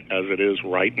quite a bit, as it is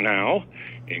right now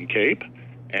in Cape,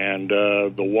 and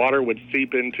the water would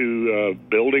seep into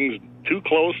buildings too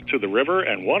close to the river,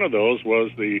 and one of those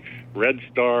was the Red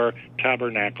Star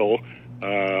Tabernacle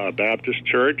Baptist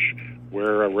Church,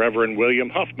 where Reverend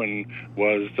William Huffman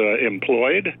was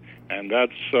employed, and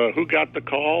that's who got the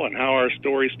call and how our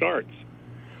story starts.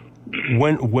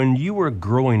 When you were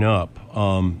growing up,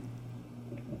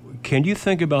 can you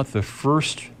think about the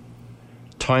first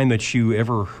time that you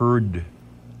ever heard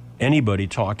anybody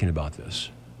talking about this?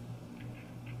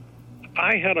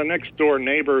 I had a next-door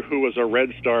neighbor who was a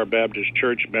Red Star Baptist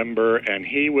Church member, and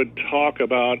he would talk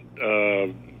about,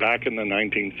 back in the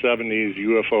 1970s,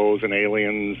 UFOs and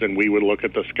aliens, and we would look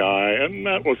at the sky, and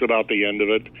that was about the end of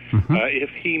it. Mm-hmm. If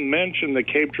he mentioned the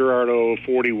Cape Girardeau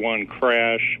 41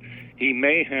 crash, he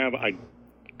may have, I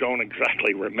don't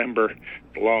exactly remember,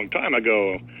 a long time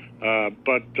ago,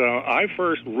 but I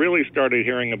first really started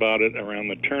hearing about it around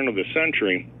the turn of the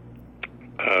century,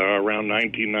 around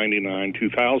 1999,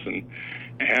 2000.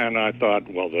 And I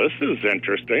thought, well, this is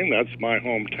interesting. That's my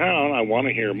hometown. I want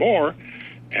to hear more.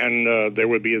 And there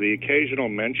would be the occasional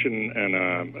mention in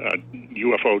a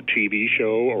UFO TV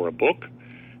show or a book,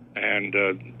 and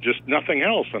just nothing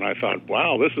else. And I thought,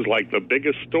 wow, this is like the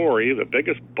biggest story, the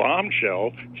biggest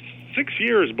bombshell, 6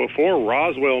 years before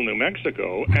Roswell, New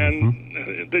Mexico, and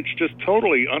it's just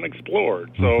totally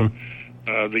unexplored. So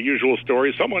the usual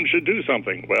story, someone should do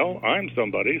something. Well, I'm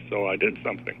somebody, so I did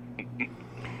something.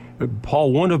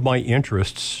 Paul, one of my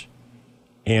interests,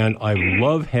 and I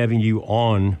love having you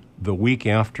on the week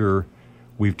after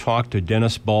we've talked to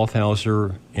Dennis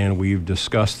Balthauser and we've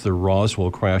discussed the Roswell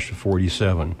crash of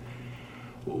 47.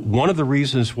 One of the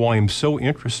reasons why I'm so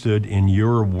interested in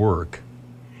your work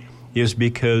is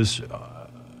because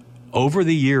over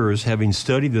the years, having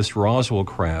studied this Roswell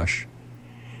crash,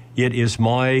 it is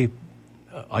my,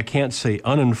 I can't say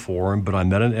uninformed, but I'm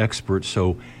not an expert,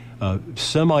 so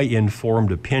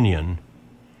semi-informed opinion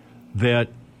that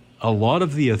a lot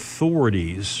of the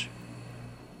authorities,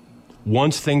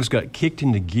 once things got kicked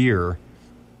into gear,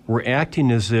 were acting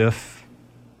as if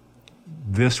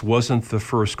this wasn't the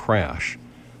first crash.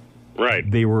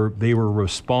 Right. They were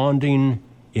responding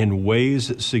in ways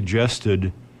that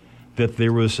suggested that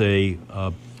there was a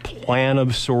plan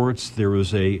of sorts, there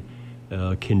was a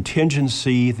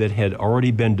contingency that had already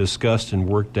been discussed and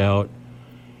worked out.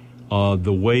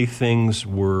 The way things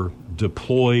were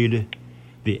deployed,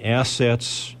 the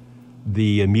assets,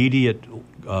 the immediate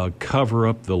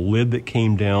cover-up, the lid that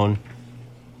came down.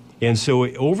 And so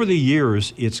over the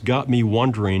years, it's got me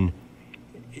wondering,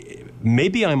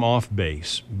 maybe I'm off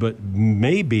base, but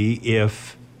maybe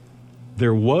if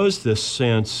there was this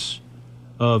sense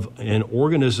of an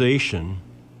organization,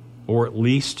 or at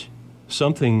least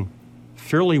something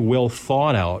fairly well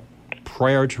thought out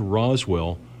prior to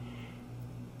Roswell.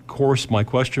 Of course, my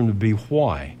question would be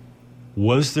why?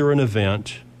 Was there an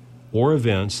event or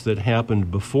events that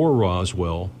happened before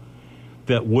Roswell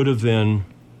that would have then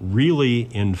really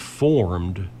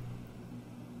informed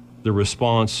the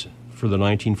response for the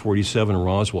 1947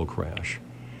 Roswell crash?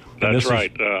 That's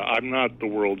right. I'm not the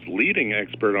world's leading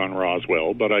expert on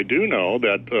Roswell, but I do know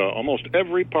that almost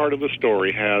every part of the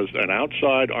story has an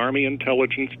outside Army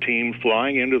intelligence team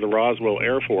flying into the Roswell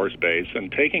Air Force Base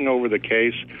and taking over the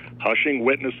case, hushing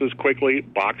witnesses quickly,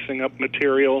 boxing up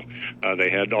material. They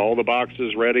had all the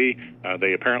boxes ready.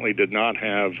 They apparently did not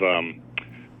have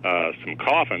some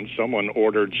coffins. Someone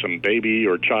ordered some baby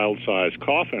or child-sized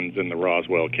coffins in the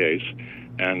Roswell case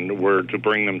and were to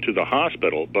bring them to the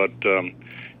hospital. But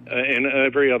in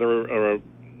every other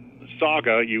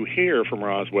saga you hear from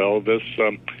Roswell, this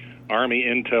Army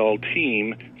intel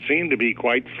team seemed to be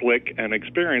quite slick and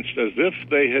experienced, as if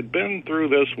they had been through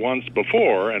this once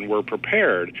before and were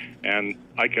prepared. And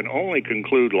I can only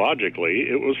conclude logically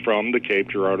it was from the Cape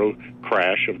Girardeau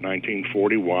crash of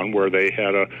 1941, where they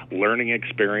had a learning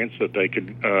experience that they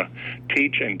could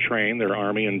teach and train their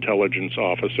Army intelligence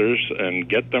officers and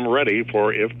get them ready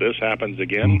for if this happens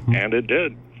again, and it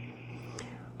did.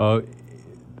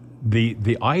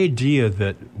 The idea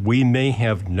that we may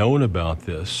have known about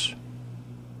this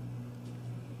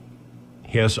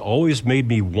has always made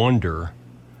me wonder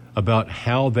about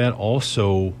how that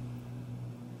also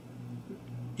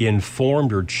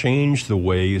informed or changed the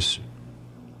ways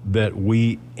that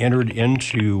we entered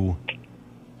into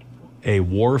a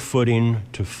war footing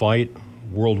to fight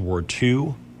World War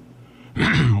II.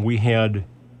 We had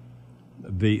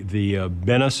the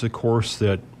menace, of course,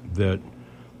 that the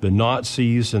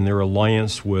Nazis and their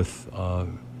alliance with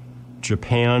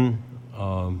Japan,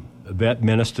 that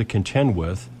menace to contend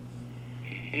with.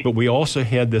 But we also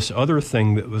had this other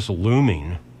thing that was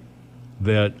looming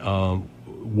that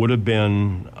would have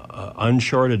been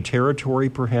uncharted territory,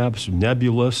 perhaps,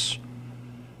 nebulous.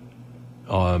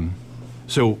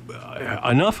 So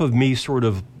enough of me sort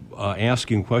of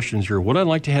asking questions here. What I'd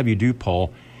like to have you do,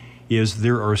 Paul, is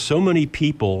there are so many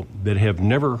people that have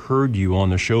never heard you on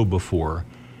the show before.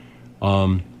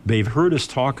 They've heard us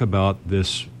talk about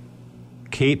this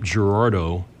Cape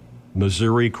Girardeau,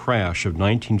 Missouri crash of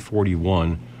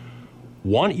 1941.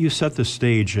 Why don't you set the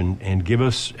stage and give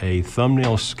us a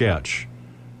thumbnail sketch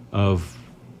of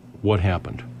what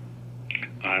happened?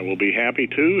 I will be happy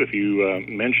to. If you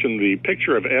mention the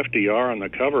picture of FDR on the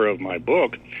cover of my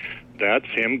book, that's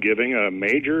him giving a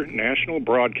major national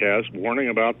broadcast warning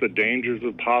about the dangers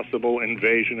of possible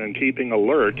invasion and keeping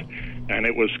alert. And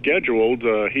it was scheduled,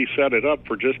 he set it up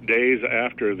for just days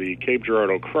after the Cape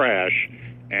Girardeau crash.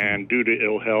 And due to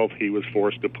ill health, he was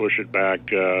forced to push it back,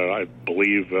 I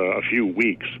believe, a few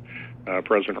weeks.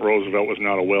 President Roosevelt was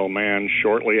not a well man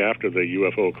shortly after the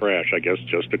UFO crash. I guess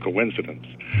just a coincidence.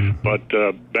 But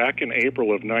back in April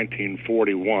of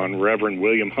 1941, Reverend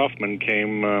William Huffman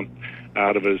came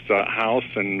out of his house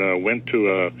and went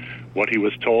to what he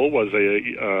was told was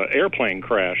a airplane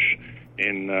crash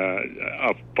in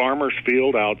a farmer's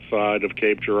field outside of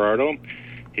Cape Girardeau.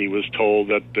 He was told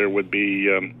that there would be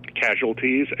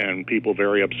casualties and people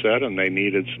very upset, and they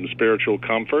needed some spiritual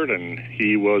comfort, and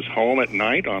he was home at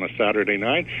night on a Saturday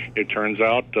night. It turns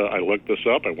out, I looked this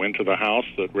up, I went to the house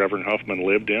that Reverend Huffman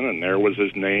lived in, and there was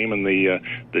his name and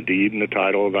the deed and the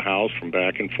title of the house from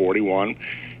back in 41.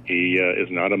 He is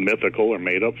not a mythical or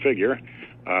made-up figure.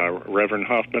 Reverend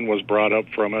Huffman was brought up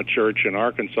from a church in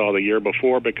Arkansas the year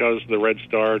before because the Red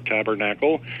Star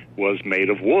Tabernacle was made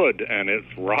of wood, and it's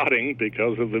rotting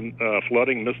because of the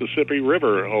flooding Mississippi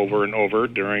River over and over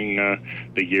during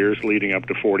the years leading up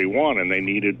to 41, and they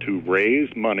needed to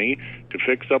raise money to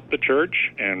fix up the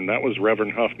church, and that was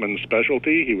Reverend Huffman's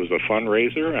specialty. He was a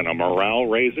fundraiser and a morale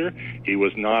raiser. He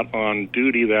was not on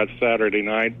duty that Saturday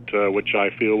night, which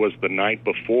I feel was the night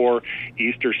before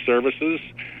Easter services.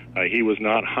 He was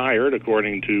not hired,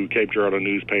 according to Cape Girardeau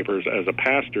newspapers, as a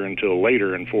pastor until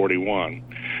later in 41.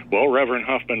 Well, Reverend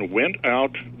Huffman went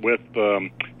out with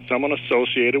someone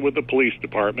associated with the police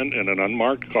department in an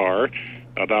unmarked car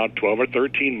about 12 or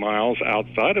 13 miles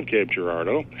outside of Cape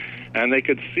Girardeau, and they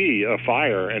could see a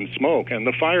fire and smoke and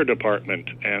the fire department,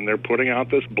 and they're putting out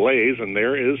this blaze, and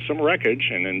there is some wreckage,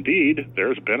 and indeed,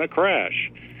 there's been a crash.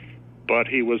 But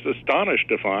he was astonished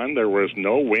to find there was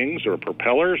no wings or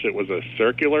propellers. It was a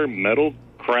circular metal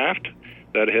craft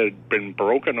that had been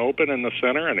broken open in the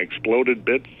center and exploded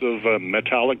bits of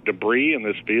metallic debris in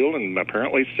this field and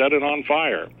apparently set it on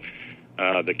fire.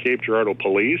 The Cape Girardeau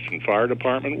police and fire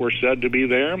department were said to be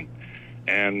there,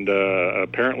 and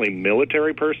apparently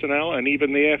military personnel and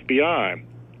even the FBI.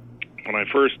 When I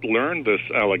first learned this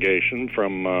allegation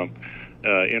from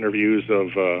interviews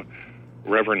of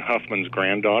Reverend Huffman's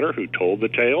granddaughter who told the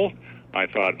tale, I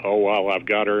thought, oh, well, I've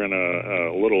got her in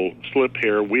a little slip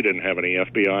here. We didn't have any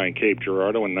FBI in Cape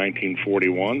Girardeau in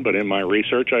 1941, but in my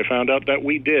research I found out that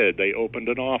we did. They opened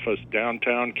an office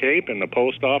downtown Cape in the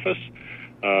post office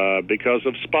because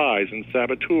of spies and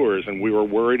saboteurs, and we were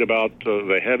worried about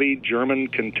the heavy German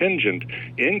contingent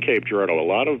in Cape Girardeau, a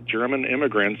lot of German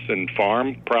immigrants and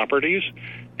farm properties,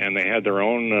 and they had their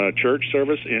own church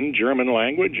service in German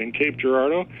language in Cape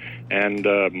Girardeau, and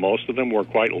most of them were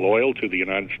quite loyal to the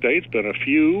United States, but a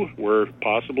few were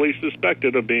possibly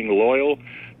suspected of being loyal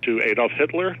to Adolf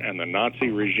Hitler and the Nazi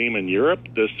regime in Europe.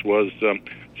 This was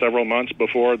several months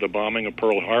before the bombing of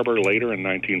Pearl Harbor later in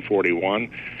 1941.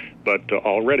 But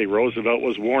already Roosevelt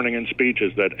was warning in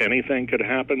speeches that anything could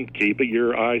happen. Keep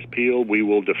your eyes peeled. We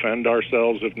will defend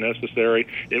ourselves if necessary.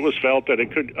 It was felt that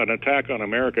an attack on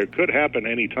America could happen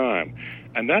any time.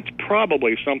 And that's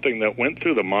probably something that went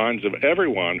through the minds of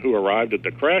everyone who arrived at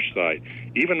the crash site.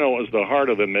 Even though it was the heart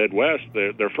of the Midwest,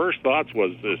 their first thoughts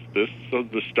was this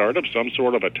the start of some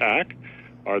sort of attack?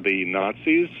 Are the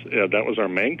Nazis, that was our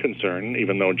main concern,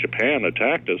 even though Japan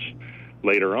attacked us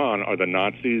later on, are the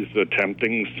Nazis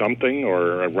attempting something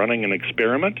or running an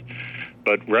experiment?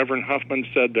 But Reverend Huffman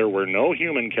said there were no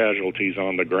human casualties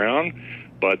on the ground,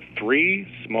 but 3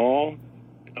 small,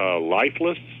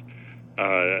 lifeless,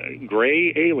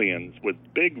 gray aliens with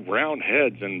big round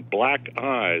heads and black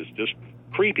eyes, just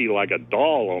creepy like a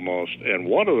doll almost. And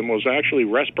one of them was actually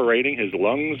respirating. His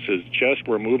lungs, his chest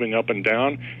were moving up and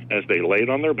down as they laid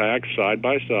on their backs side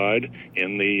by side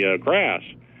in the grass.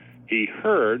 He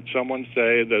heard someone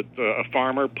say that a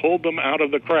farmer pulled them out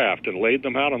of the craft and laid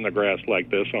them out on the grass like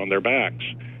this on their backs.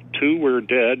 2 were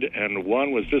dead, and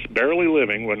 1 was just barely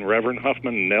living when Reverend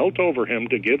Huffman knelt over him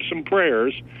to give some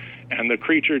prayers, and the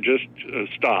creature just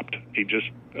stopped. He just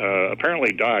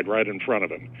apparently died right in front of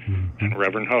him. And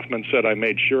Reverend Huffman said, I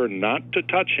made sure not to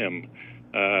touch him.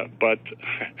 But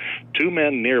 2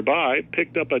 men nearby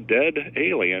picked up a dead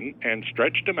alien and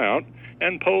stretched him out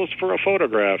and posed for a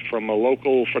photograph from a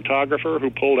local photographer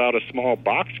who pulled out a small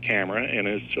box camera in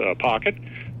his pocket,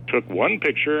 took 1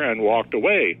 picture, and walked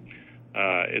away.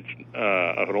 It's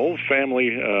an old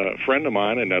family friend of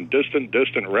mine and a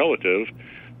distant relative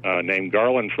named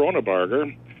Garland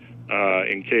Fronebarger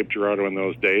in Cape Girardeau in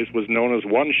those days was known as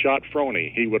One-Shot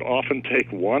Frony. He would often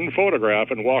take 1 photograph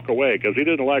and walk away because he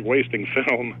didn't like wasting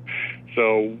film.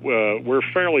 So we're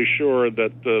fairly sure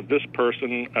that this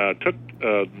person took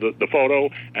the photo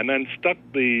and then stuck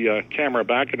the camera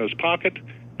back in his pocket,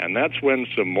 and that's when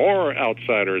some more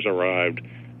outsiders arrived.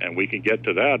 And we can get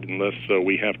to that unless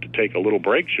we have to take a little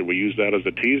break. Should we use that as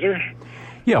a teaser?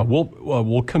 Yeah,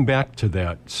 we'll come back to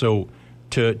that. So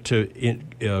to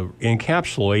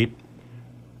encapsulate,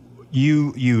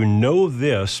 you know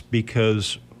this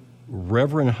because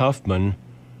Reverend Huffman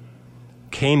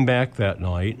came back that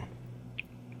night.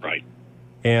 Right.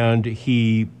 And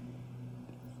he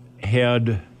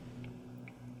had,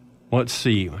 let's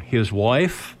see, his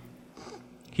wife.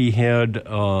 He had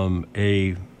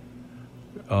a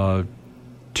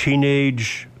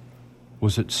teenage,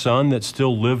 was it son that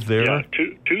still lived there? Yeah,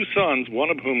 two sons, one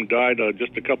of whom died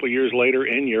just a couple of years later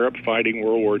in Europe fighting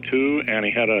World War II, and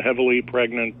he had a heavily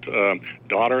pregnant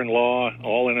daughter-in-law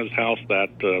all in his house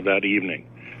that evening.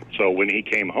 So when he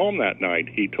came home that night,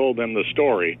 he told them the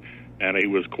story, and he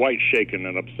was quite shaken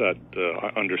and upset,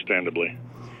 understandably.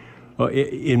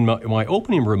 In my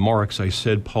opening remarks, I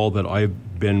said, Paul, that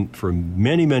I've been for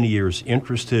many, many years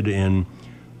interested in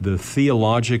the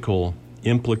theological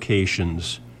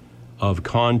implications of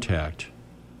contact.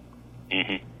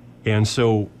 Mm-hmm. And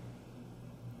so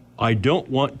I don't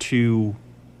want to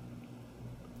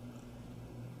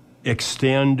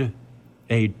extend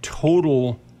a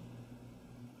total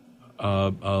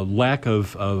lack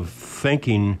of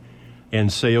thinking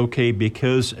and say, okay,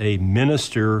 because a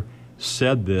minister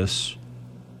said this,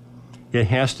 it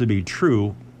has to be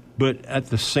true. But at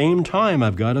the same time,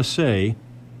 I've got to say,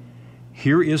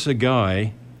 here is a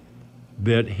guy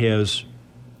that has,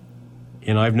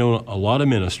 and I've known a lot of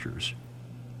ministers,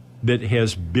 that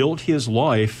has built his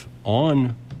life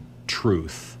on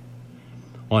truth,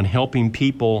 on helping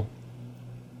people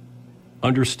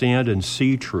understand and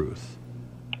see truth.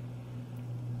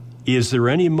 Is there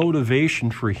any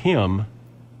motivation for him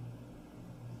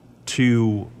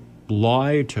to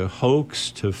lie, to hoax,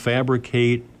 to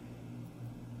fabricate?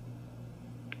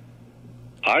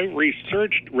 I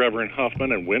researched Reverend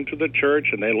Huffman and went to the church,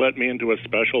 and they let me into a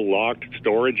special locked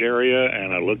storage area,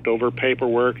 and I looked over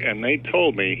paperwork, and they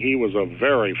told me he was a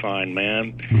very fine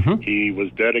man. Mm-hmm. He was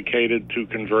dedicated to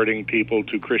converting people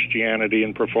to Christianity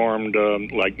and performed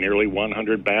like nearly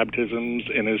 100 baptisms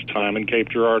in his time in Cape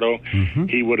Girardeau. Mm-hmm.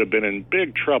 He would have been in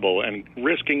big trouble and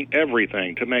risking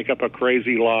everything to make up a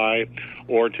crazy lie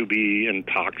or to be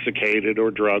intoxicated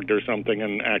or drugged or something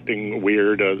and acting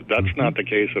weird. That's mm-hmm. not the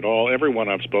case at all. Everyone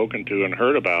I've spoken to and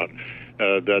heard about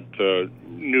that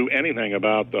knew anything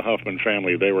about the Huffman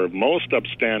family, they were most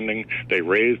upstanding. They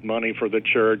raised money for the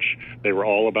church. They were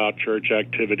all about church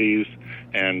activities,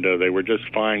 and they were just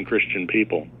fine Christian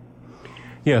people.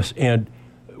 Yes, and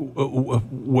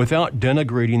without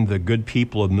denigrating the good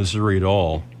people of Missouri at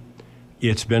all,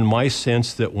 it's been my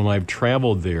sense that when I've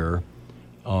traveled there,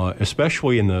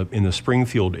 especially in the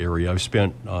Springfield area, I've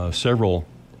spent several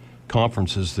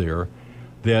conferences there,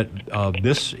 that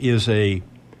this is a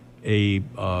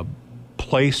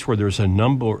place where there's a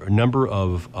number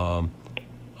of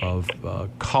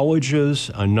colleges,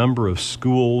 a number of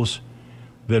schools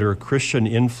that are Christian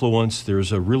influence.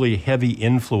 There's a really heavy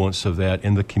influence of that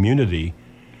in the community.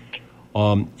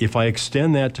 If I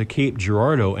extend that to Cape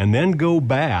Girardeau and then go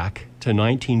back to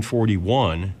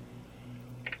 1941,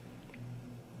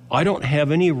 I don't have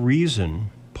any reason,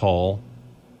 Paul,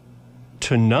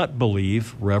 to not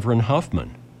believe Reverend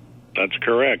Huffman. That's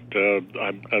correct.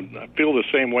 I feel the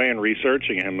same way in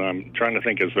researching him. I'm trying to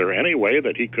think, is there any way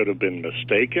that he could have been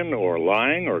mistaken or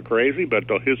lying or crazy? But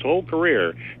his whole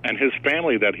career and his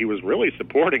family that he was really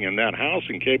supporting in that house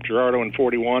in Cape Girardeau in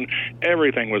 41,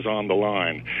 everything was on the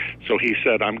line. So he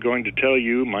said, I'm going to tell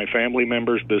you, my family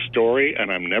members, this story, and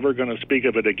I'm never going to speak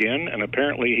of it again. And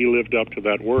apparently he lived up to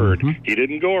that word. Mm-hmm. He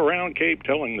didn't go around Cape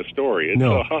telling the story. It's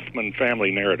a Huffman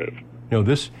family narrative. No,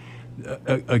 this...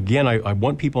 Again, I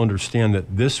want people to understand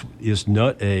that this is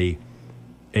not a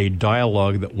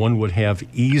dialogue that one would have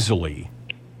easily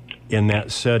in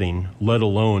that setting, let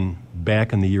alone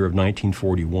back in the year of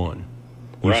 1941.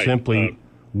 We simply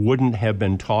wouldn't have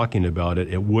been talking about it.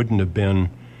 It wouldn't have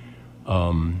been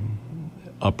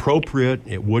appropriate.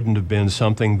 It wouldn't have been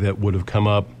something that would have come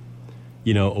up,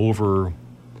 over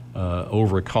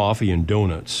coffee and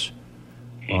donuts.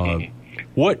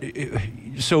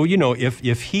 So,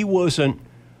 if he wasn't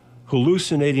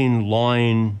hallucinating,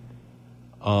 lying,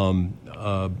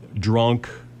 drunk,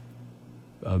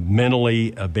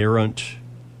 mentally aberrant,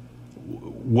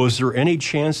 was there any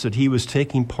chance that he was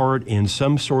taking part in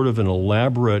some sort of an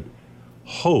elaborate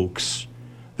hoax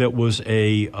that was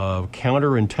a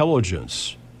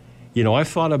counterintelligence? I've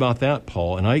thought about that,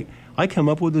 Paul, and I come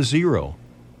up with a zero.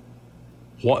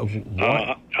 What?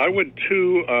 I would,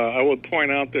 too. I would point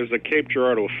out there's a Cape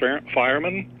Girardeau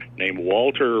fireman named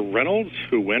Walter Reynolds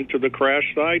who went to the crash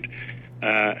site,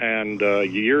 and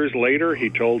years later he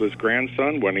told his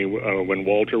grandson when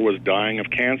Walter was dying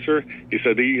of cancer, he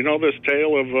said, you know this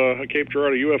tale of a Cape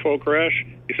Girardeau UFO crash?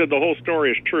 He said, the whole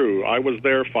story is true. I was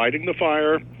there fighting the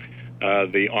fire.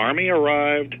 The Army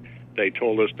arrived. They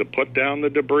told us to put down the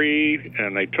debris,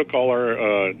 and they took all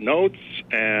our notes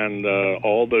and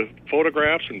all the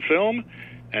photographs and film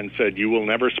and said, you will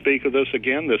never speak of this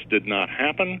again. This did not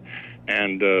happen.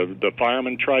 And the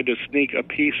fireman tried to sneak a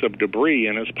piece of debris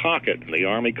in his pocket. The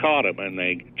Army caught him, and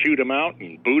they chewed him out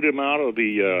and booed him out of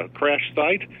the crash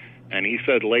site. And he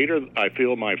said later, I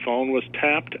feel my phone was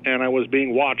tapped, and I was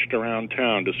being watched around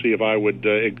town to see if I would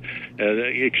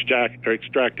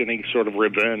extract any sort of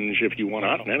revenge, if you want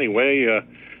to. Anyway,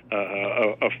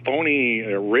 a phony,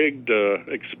 rigged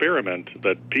experiment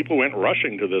that people went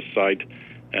rushing to this site,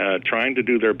 trying to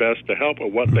do their best to help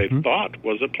with what they thought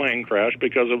was a plane crash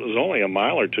because it was only a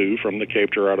mile or two from the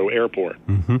Cape Girardeau airport.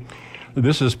 Mm-hmm.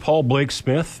 This is Paul Blake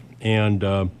Smith,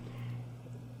 and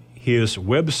his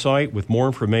website with more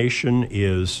information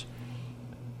is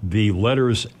the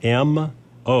letters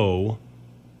MO,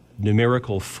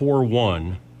 numerical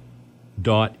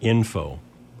 41.info.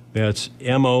 That's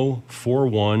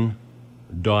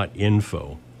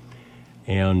MO41.info.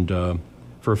 And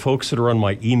for folks that are on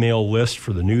my email list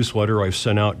for the newsletter, I've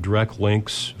sent out direct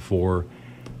links for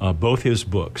both his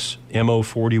books,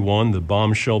 MO41, The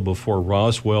Bombshell Before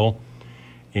Roswell,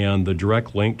 and the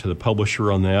direct link to the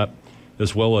publisher on that,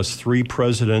 as well as 3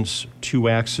 Presidents, 2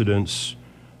 Accidents,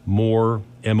 more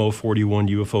MO41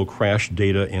 UFO crash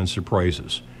data and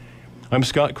surprises. I'm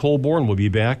Scott Colborn. We'll be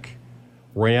back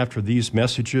right after these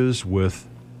messages with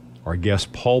our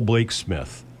guest, Paul Blake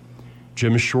Smith.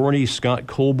 Jim Shorney, Scott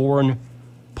Colborn,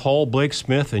 Paul Blake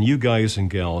Smith, and you guys and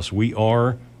gals, we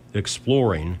are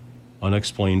exploring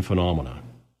unexplained phenomena.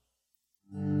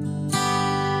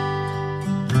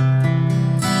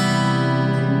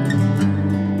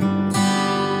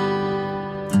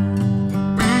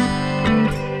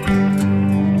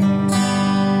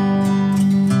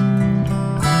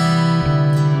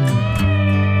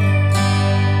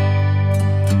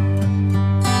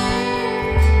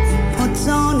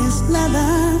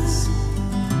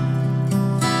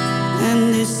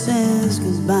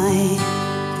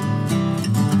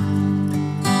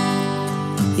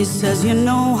 He says, you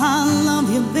know I love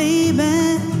you, baby,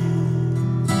 and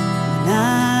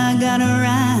I gotta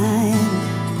ride.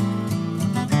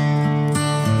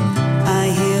 I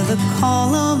hear the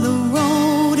call of the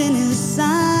road in his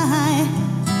sigh,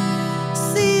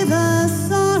 see the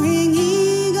soaring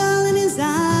eagle in his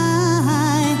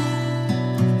eye.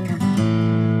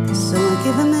 So I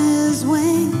give him his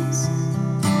wings,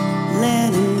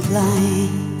 let him fly.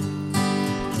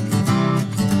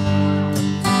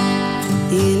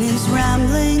 In his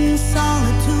rambling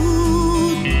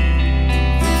solitude,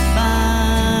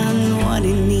 find what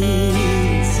he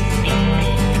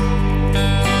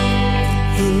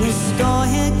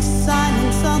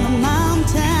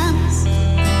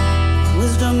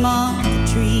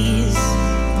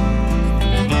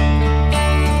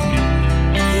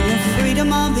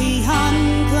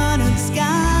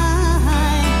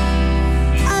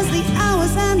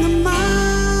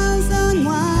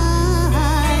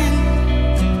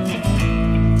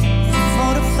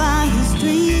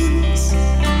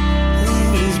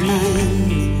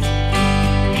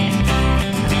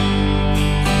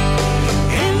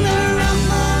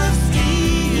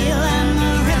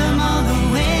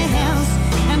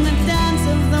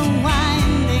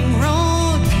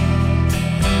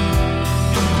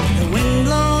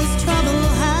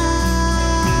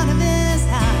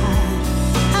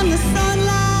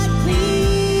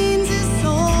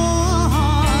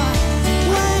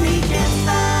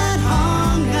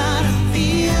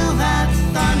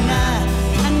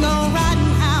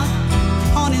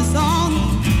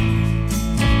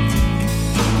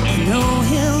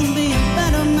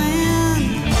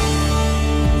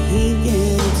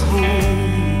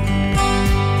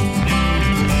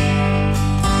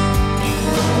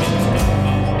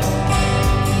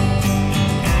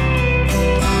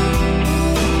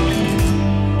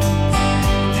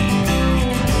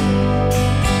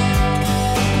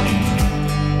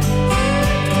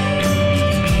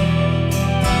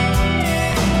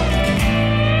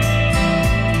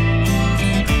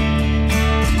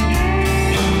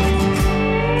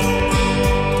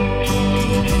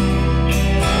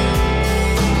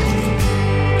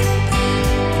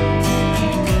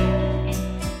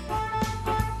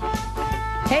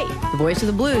voice of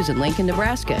the blues in Lincoln,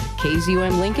 Nebraska,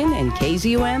 KZUM Lincoln and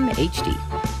KZUM HD.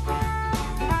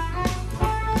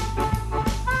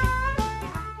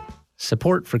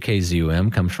 Support for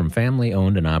KZUM comes from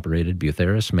family-owned and operated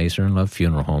Butheris Macer and Love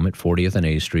Funeral Home at 40th and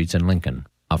A Streets in Lincoln,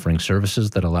 offering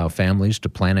services that allow families to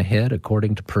plan ahead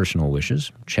according to personal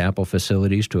wishes, chapel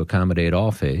facilities to accommodate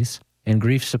all faiths, and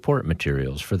grief support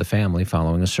materials for the family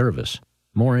following a service.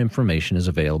 More information is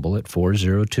available at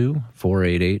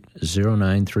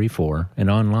 402-488-0934 and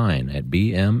online at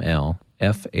bmlfh.com.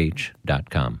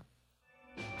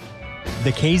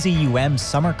 The KZUM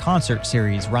Summer Concert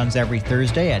Series runs every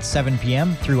Thursday at 7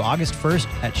 p.m. through August 1st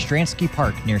at Stransky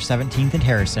Park near 17th and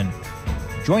Harrison.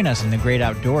 Join us in the great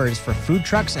outdoors for food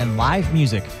trucks and live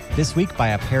music, this week by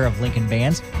a pair of Lincoln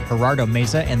bands, Gerardo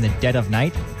Mesa and the Dead of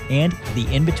Night, and The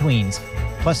In-Betweens,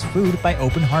 plus food by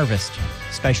Open Harvest.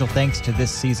 Special thanks to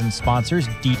this season's sponsors,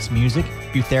 Dietz Music,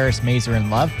 Butheris Macer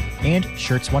and Love, and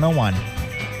Shirts 101.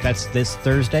 That's this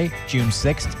Thursday, June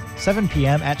 6th, 7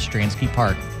 p.m. at Stransky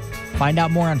Park. Find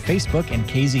out more on Facebook and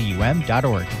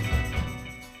kzum.org.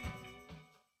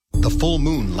 The full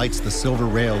moon lights the silver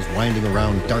rails winding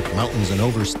around dark mountains and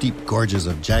over steep gorges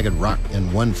of jagged rock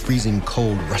and one freezing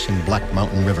cold rushing black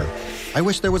mountain river. I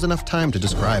wish there was enough time to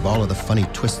describe all of the funny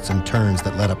twists and turns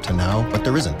that led up to now, but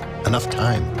there isn't enough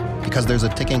time because there's a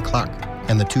ticking clock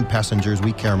and the two passengers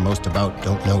we care most about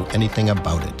don't know anything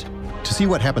about it. To see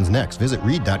what happens next, visit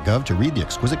read.gov to read The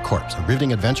Exquisite Corpse, a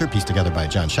riveting adventure pieced together by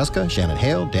John Sheska, Shannon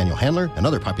Hale, Daniel Handler, and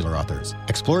other popular authors.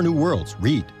 Explore new worlds.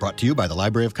 Read. Brought to you by the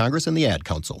Library of Congress and the Ad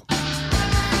Council.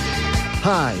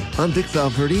 Hi, I'm Vic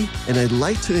Valverde, and I'd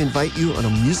like to invite you on a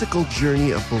musical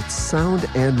journey of both sound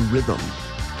and rhythm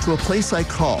to a place I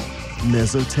call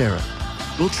Mesoterra.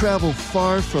 We'll travel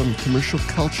far from commercial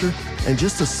culture and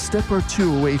just a step or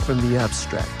two away from the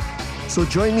abstract. So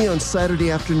join me on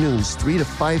Saturday afternoons, 3 to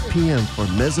 5 p.m. for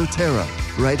Mesoterra,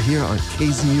 right here on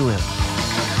KZUM.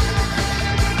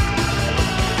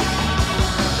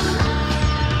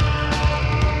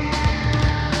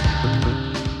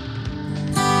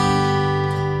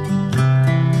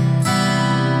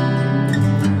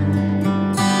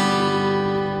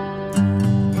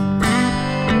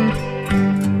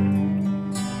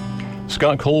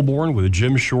 Scott Colborn with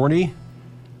Jim Shorty,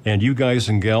 and you guys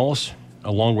and gals,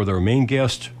 along with our main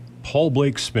guest, Paul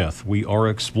Blake Smith. We are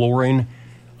exploring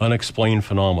unexplained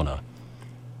phenomena.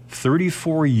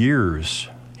 34 years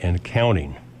and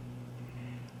counting.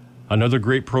 Another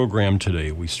great program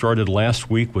today. We started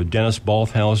last week with Dennis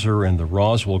Balthauser and the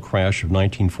Roswell crash of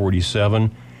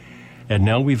 1947, and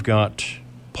now we've got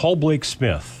Paul Blake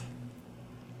Smith,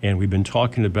 and we've been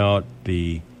talking about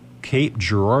the Cape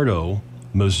Girardeau,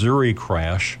 Missouri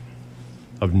crash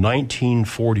of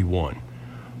 1941.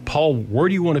 Paul, where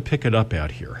do you want to pick it up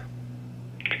at here?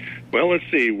 Well, let's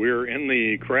see. We're in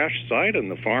the crash site in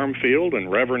the farm field, and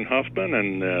Reverend Huffman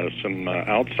and some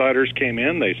outsiders came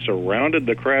in. They surrounded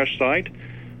the crash site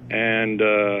and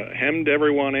hemmed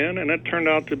everyone in, and it turned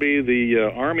out to be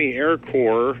the Army Air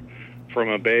Corps from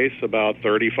a base about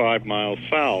 35 miles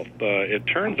south. It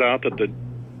turns out that the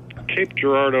Cape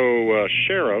Girardeau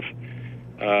sheriff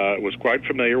was quite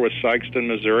familiar with Sikeston,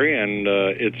 Missouri, and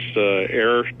its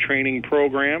air training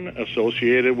program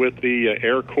associated with the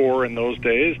Air Corps in those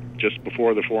days, just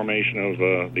before the formation of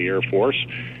the Air Force.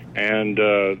 And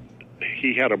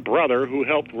he had a brother who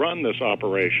helped run this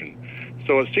operation.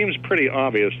 So it seems pretty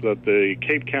obvious that the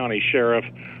Cape County sheriff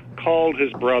called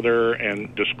his brother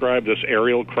and described this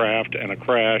aerial craft and a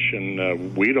crash,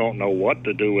 and we don't know what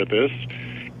to do with this.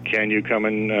 Can you come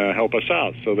and help us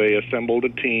out? So they assembled a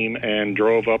team and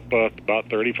drove up about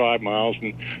 35 miles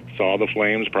and saw the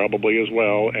flames probably as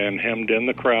well, and hemmed in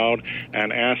the crowd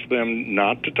and asked them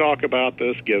not to talk about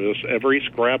this, give us every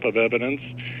scrap of evidence.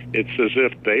 It's as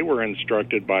if they were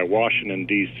instructed by Washington,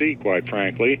 D.C., quite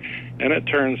frankly. And it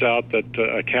turns out that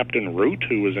Captain Root,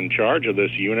 who was in charge of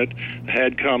this unit,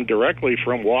 had come directly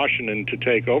from Washington to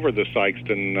take over the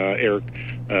Sikeston air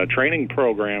training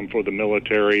program for the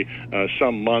military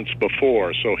some months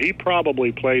before. So he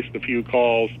probably placed a few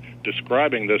calls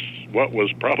describing this, what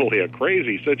was probably a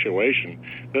crazy situation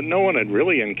that no one had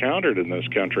really encountered in this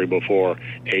country before.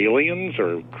 Aliens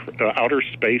or outer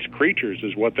space creatures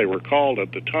is what they were called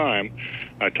at the time.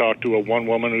 I talked to one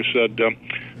woman who said,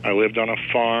 I lived on a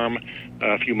farm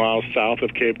a few miles south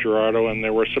of Cape Girardeau, and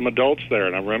there were some adults there,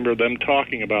 and I remember them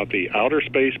talking about the outer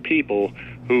space people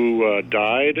who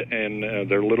died in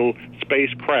their little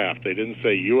spacecraft. They didn't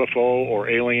say UFO or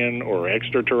alien or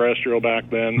extraterrestrial back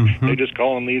then. Mm-hmm. They just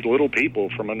call them these little people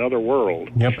from another world.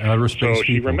 Yep, outer space So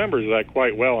she people. remembers that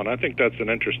quite well, and I think that's an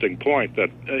interesting point, that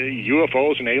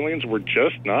UFOs and aliens were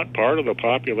just not part of the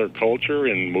popular culture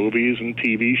in movies and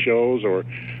TV shows, or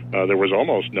there was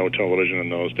almost no television in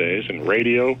those days. And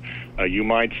radio, you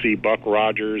might see Buck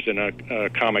Rogers in a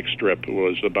comic strip. It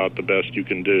was about the best you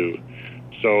can do.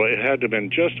 So it had to have been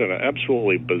just an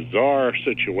absolutely bizarre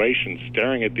situation,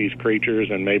 staring at these creatures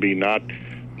and maybe not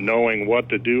knowing what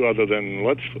to do other than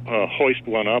let's hoist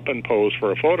one up and pose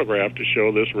for a photograph to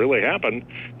show this really happened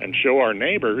and show our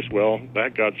neighbors. Well,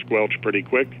 that got squelched pretty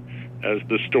quick, as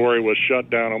the story was shut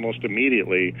down almost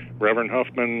immediately. Reverend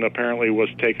Huffman apparently was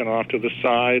taken off to the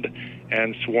side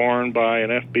and sworn by an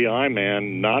FBI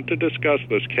man not to discuss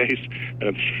this case. And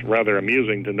it's rather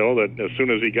amusing to know that as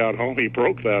soon as he got home, he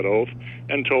broke that oath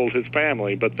and told his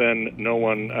family, but then no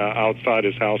one outside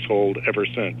his household ever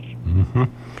since. Mm-hmm.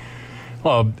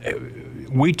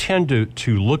 We tend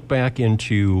to look back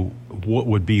into what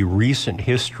would be recent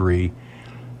history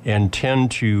and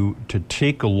tend to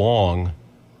take along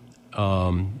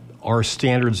our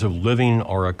standards of living,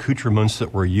 our accoutrements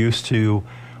that we're used to,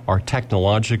 our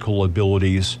technological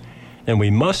abilities, and we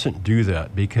mustn't do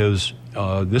that because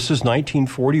this is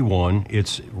 1941.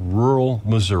 It's rural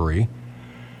Missouri.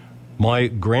 My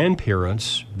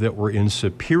grandparents that were in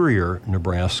Superior,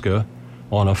 Nebraska,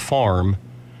 on a farm,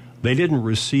 they didn't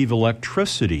receive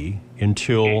electricity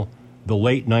until the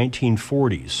late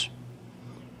 1940s.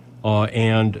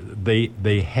 And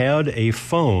they had a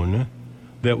phone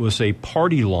that was a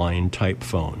party line type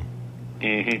phone.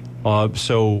 Mm-hmm.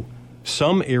 So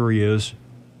some areas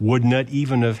would not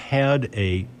even have had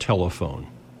a telephone.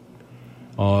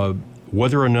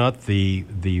 Whether or not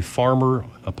the farmer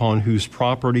upon whose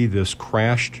property this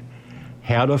crashed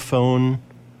had a phone,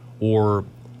 or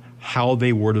how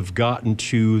they would have gotten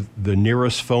to the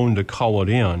nearest phone to call it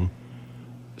in.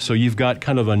 So you've got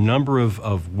kind of a number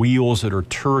of wheels that are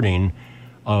turning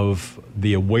of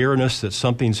the awareness that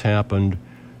something's happened,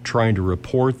 trying to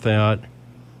report that,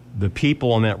 the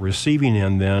people on that receiving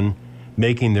end then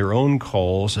making their own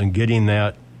calls and getting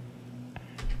that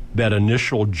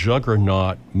initial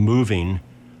juggernaut moving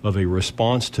of a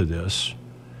response to this.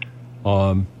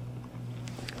 And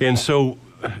so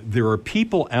there are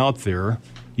people out there.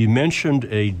 You mentioned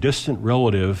a distant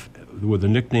relative with the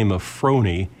nickname of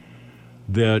Frony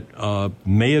that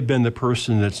may have been the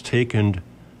person that's taken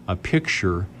a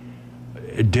picture.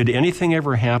 Did anything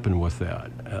ever happen with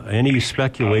that? Any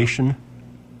speculation?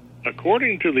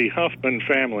 According to the Huffman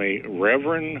family,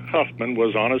 Reverend Huffman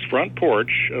was on his front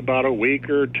porch about a week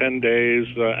or 10 days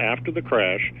after the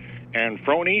crash, and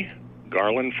Frony,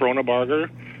 Garland Fronabarger,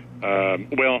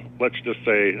 well, let's just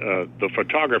say the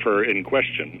photographer in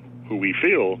question, who we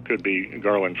feel could be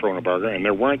Garland Fronabarger, and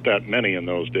there weren't that many in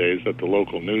those days at the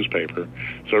local newspaper,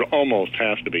 so it almost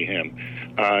has to be him.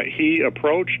 He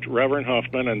approached Reverend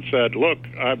Huffman and said, look,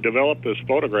 I've developed this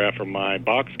photograph from my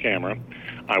box camera.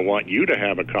 I want you to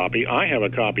have a copy. I have a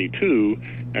copy too.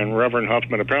 And Reverend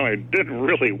Huffman apparently didn't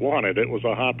really want it. It was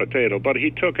a hot potato, but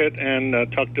he took it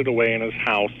and tucked it away in his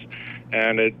house,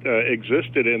 and it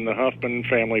existed in the Huffman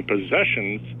family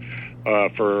possessions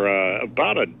for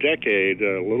about a decade,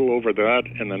 a little over that.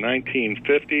 In the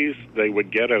 1950s, they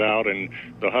would get it out, and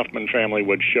the Huffman family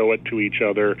would show it to each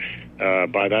other.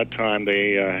 By that time,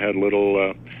 they had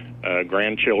little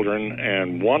grandchildren,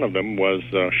 and one of them was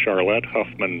Charlotte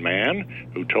Huffman Mann,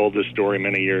 who told this story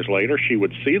many years later. She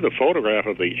would see the photograph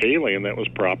of the alien that was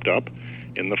propped up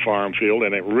in the farm field,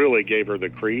 and it really gave her the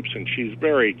creeps, and she's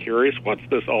very curious, what's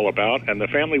this all about? And the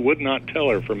family would not tell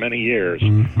her for many years.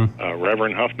 Mm-hmm.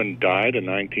 Reverend Huffman died in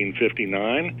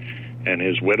 1959, and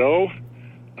his widow,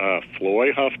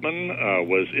 Floy Huffman,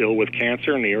 was ill with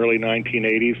cancer in the early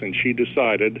 1980s, and she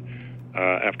decided,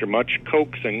 after much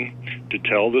coaxing, to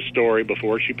tell the story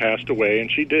before she passed away,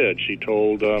 and she did. She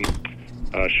told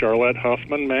Charlotte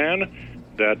Huffman Mann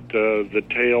that the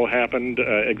tale happened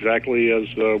exactly as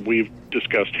we've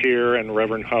discussed here, and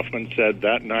Reverend Huffman said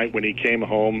that night when he came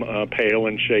home pale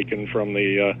and shaken from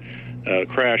the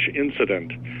crash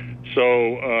incident.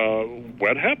 So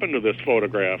what happened to this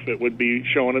photograph? It would be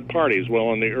shown at parties.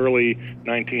 Well, in the early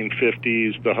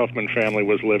 1950s, the Huffman family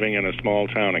was living in a small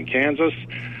town in Kansas.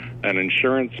 An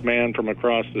insurance man from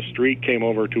across the street came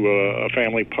over to a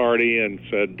family party and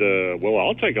said, well,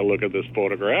 I'll take a look at this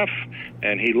photograph.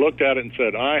 And he looked at it and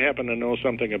said, I happen to know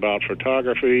something about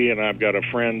photography, and I've got a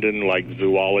friend in, like,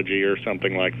 zoology or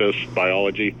something like this,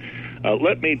 biology.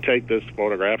 let me take this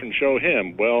photograph and show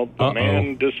him. Well, the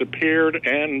man disappeared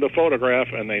and the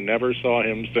photograph, and they never saw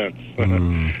him since.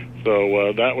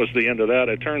 So that was the end of that.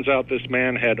 It turns out this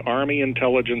man had Army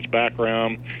intelligence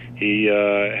background. He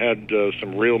had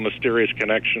some real mysterious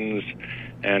connections,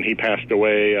 and he passed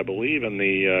away, I believe, in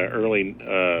the early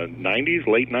 90s,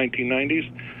 late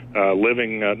 1990s,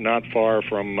 living not far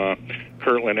from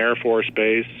Kirtland Air Force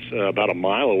Base, about a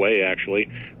mile away,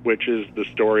 actually, which is the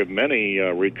story of many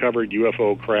recovered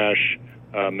UFO crash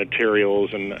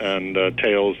materials and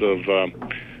tales of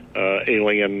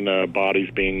alien bodies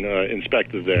being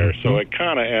inspected there. So it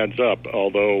kind of adds up,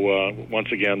 although,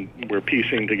 once again, we're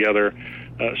piecing together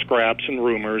scraps and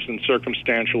rumors and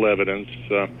circumstantial evidence.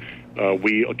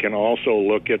 We can also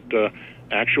look at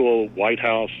actual White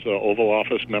House Oval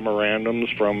Office memorandums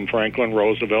from Franklin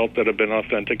Roosevelt that have been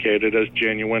authenticated as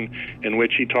genuine, in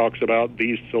which he talks about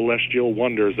these celestial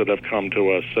wonders that have come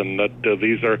to us, and that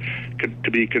these are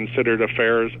to be considered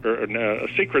affairs or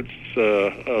secrets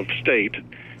of state,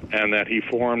 and that he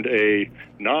formed a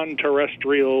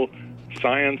non-terrestrial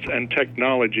science and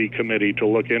technology committee to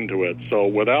look into it. So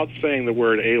without saying the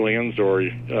word aliens or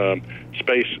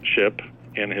spaceship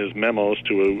in his memos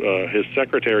to his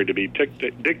secretary to be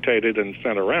dictated and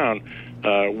sent around,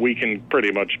 we can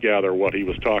pretty much gather what he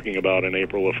was talking about in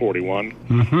April of 41.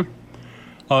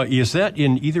 Is that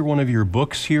in either one of your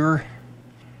books here?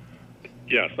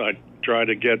 Yes, I try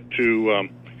to get to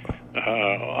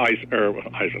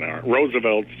Eisenhower,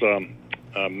 Roosevelt's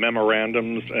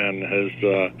memorandums and his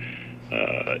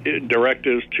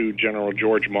directives to General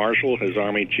George Marshall, his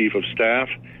Army Chief of Staff,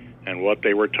 and what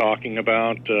they were talking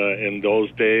about in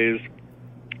those days.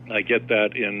 I get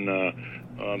that in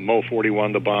Mo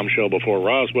 41, The Bombshell Before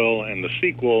Roswell, and the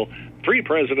sequel, 3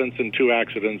 Presidents and 2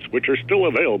 Accidents, which are still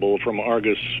available from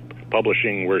Argus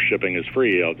Publishing, where shipping is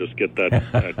free. I'll just get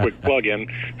that quick plug in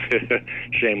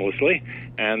shamelessly.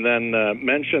 And then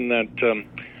mention that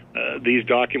these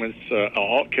documents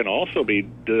can also be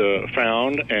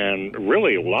found, and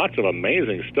really lots of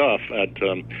amazing stuff, at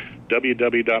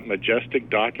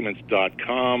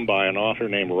www.majesticdocuments.com by an author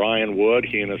named Ryan Wood.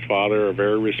 He and his father are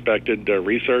very respected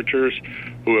researchers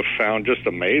who have found just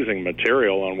amazing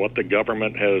material on what the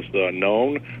government has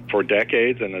known for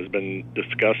decades and has been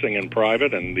discussing in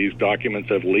private, and these documents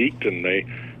have leaked, and they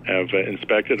have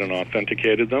inspected and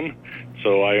authenticated them.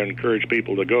 So I encourage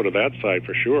people to go to that site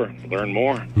for sure, learn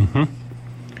more.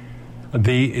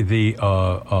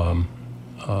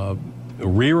 The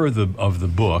rear of the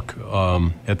book,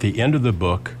 at the end of the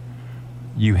book,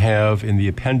 you have in the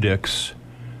appendix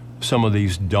some of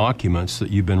these documents that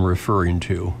you've been referring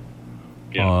to.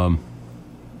 Yeah.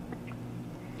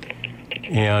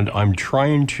 And I'm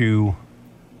trying to...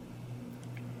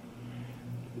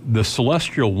 The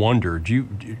celestial wonder,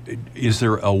 is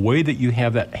there a way that you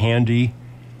have that handy?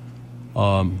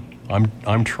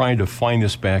 I'm trying to find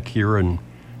this back here, and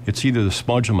it's either the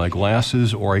smudge of my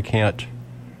glasses or I can't...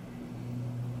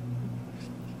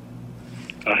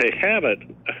 I have it.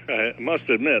 I must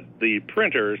admit, the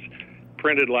printers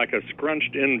printed like a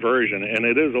scrunched-in version, and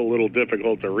it is a little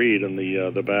difficult to read in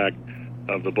the back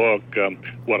of the book.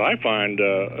 What I find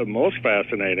most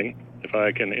fascinating, if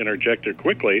I can interject it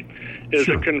quickly, is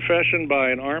a confession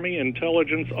by an Army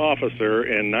intelligence officer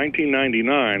in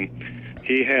 1999.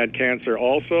 He had cancer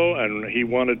also, and he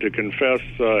wanted to confess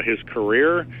his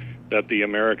career, that the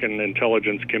American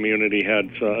intelligence community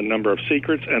had a number of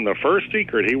secrets, and the first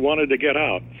secret he wanted to get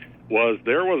out was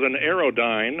there was an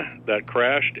Aerodyne that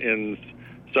crashed in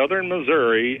southern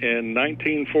Missouri in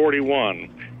 1941.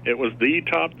 It was the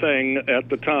top thing at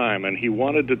the time, and he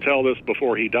wanted to tell this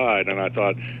before he died, and I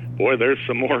thought, boy, there's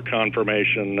some more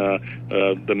confirmation.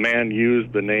 The man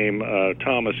used the name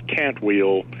Thomas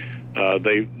Cantwheel.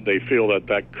 They feel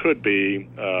that could be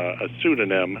a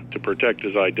pseudonym to protect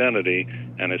his identity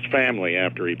and his family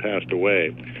after he passed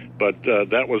away. But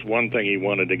that was one thing he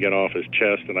wanted to get off his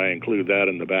chest, and I include that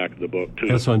in the back of the book, too.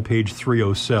 That's on page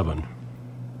 307.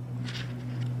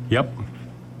 Yep.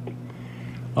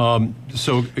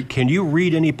 So can you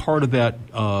read any part of that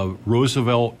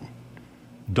Roosevelt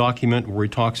document where he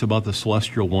talks about the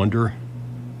celestial wonder?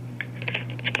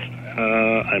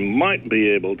 I might be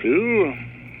able to.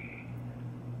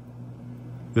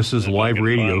 This is live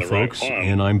radio, folks,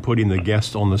 and I'm putting the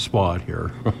guest on the spot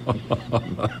here.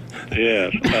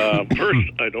 Yes.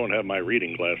 First, I don't have my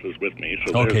reading glasses with me,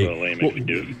 so there's a lame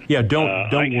excuse. Yeah,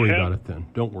 don't worry about it then.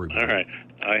 Don't worry about it. All right.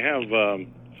 I have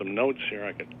some notes here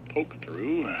I could poke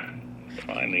through,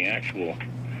 find the actual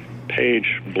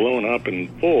page blown up in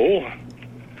full.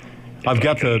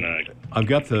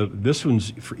 This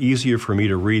one's easier for me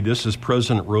to read. This is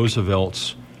President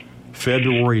Roosevelt's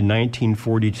February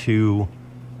 1942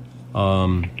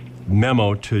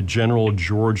 memo to General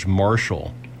George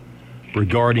Marshall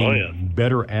regarding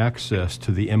better access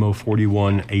to the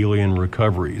MO-41 alien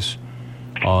recoveries.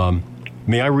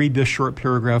 May I read this short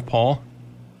paragraph, Paul?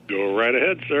 Go right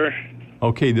ahead, sir.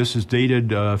 Okay, this is dated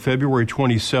February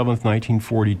 27th,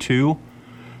 1942.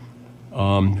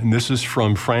 And this is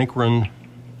from Franklin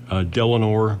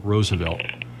Delano Roosevelt.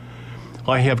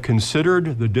 I have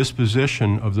considered the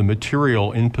disposition of the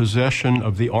material in possession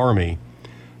of the Army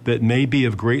that may be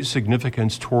of great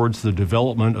significance towards the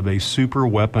development of a super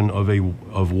weapon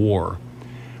of war.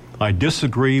 I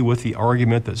disagree with the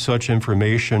argument that such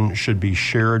information should be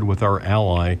shared with our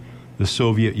ally, the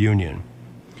Soviet Union.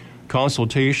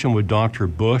 Consultation with Dr.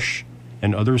 Bush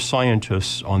and other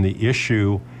scientists on the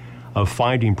issue of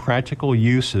finding practical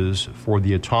uses for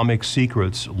the atomic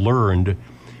secrets learned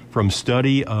from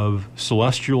study of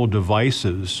celestial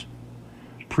devices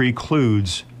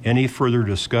precludes any further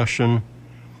discussion,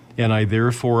 and I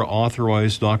therefore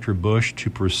authorize Dr. Bush to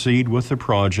proceed with the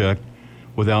project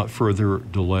without further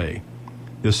delay.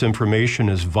 This information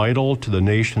is vital to the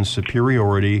nation's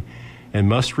superiority and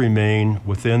must remain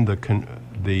within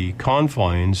the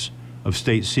confines of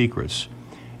state secrets.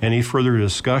 Any further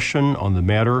discussion on the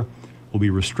matter will be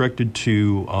restricted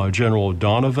to General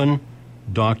Donovan,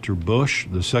 Dr. Bush,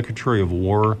 the Secretary of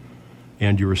War,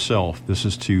 and yourself. This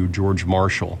is to George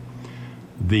Marshall.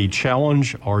 The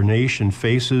challenge our nation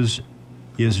faces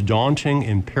is daunting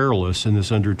and perilous in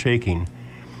this undertaking,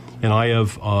 and I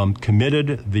have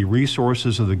committed the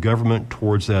resources of the government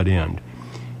towards that end.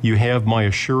 You have my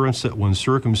assurance that when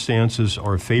circumstances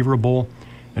are favorable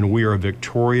and we are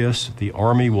victorious, the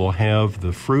Army will have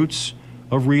the fruits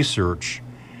of research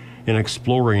in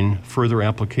exploring further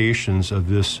applications of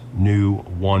this new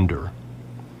wonder.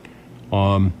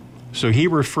 So he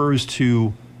refers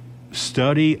to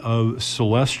study of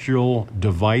celestial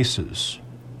devices.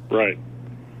 Right.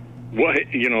 Well,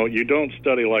 you don't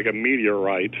study like a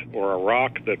meteorite or a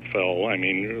rock that fell. I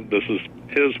mean, this is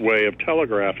his way of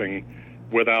telegraphing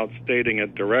without stating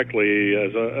it directly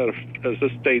as a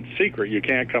state secret. You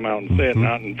can't come out and say it,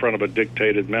 not in front of a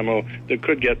dictated memo that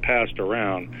could get passed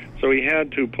around. So he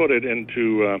had to put it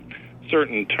into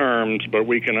certain terms, but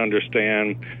we can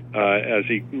understand as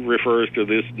he refers to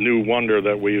this new wonder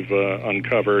that we've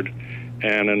uncovered.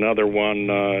 And another one,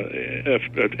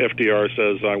 FDR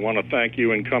says, I want to thank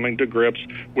you in coming to grips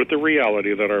with the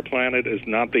reality that our planet is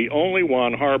not the only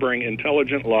one harboring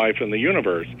intelligent life in the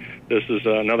universe. This is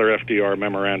another FDR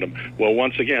memorandum. Well,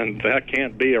 once again, that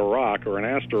can't be a rock or an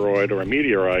asteroid or a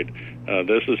meteorite.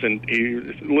 This is, he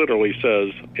literally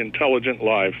says, intelligent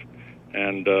life,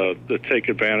 and to take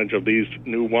advantage of these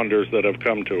new wonders that have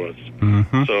come to us.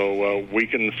 So we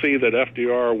can see that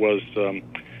FDR was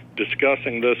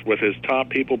discussing this with his top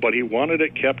people, but he wanted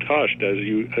it kept hushed, as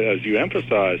you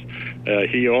emphasized.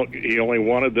 He only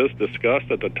wanted this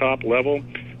discussed at the top level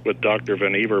with Dr.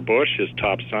 Vannevar Bush, his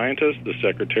top scientist, the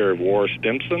Secretary of War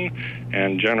Stimson,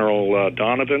 and General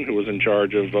Donovan, who was in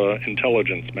charge of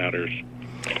intelligence matters.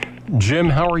 Jim,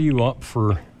 how are you up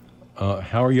for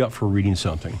reading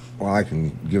something? Well, I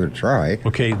can give it a try.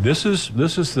 Okay, this is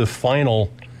the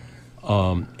final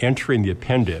entry in the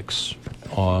appendix.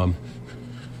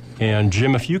 And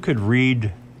Jim, if you could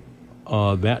read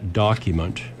that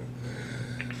document.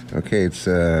 Okay, it's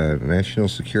a national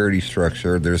security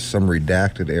structure. There's some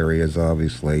redacted areas,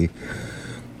 obviously.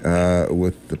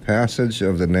 With the passage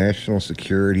of the National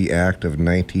Security Act of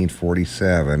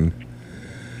 1947,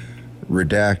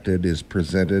 redacted is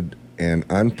presented an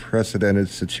unprecedented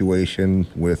situation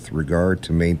with regard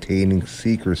to maintaining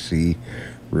secrecy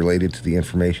related to the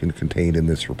information contained in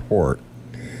this report.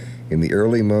 In the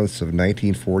early months of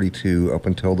 1942 up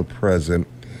until the present,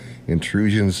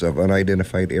 intrusions of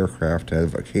unidentified aircraft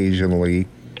have occasionally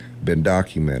been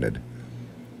documented,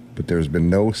 but there's been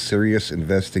no serious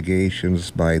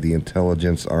investigations by the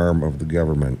intelligence arm of the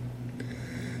government.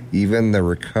 Even the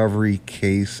recovery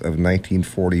case of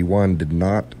 1941 did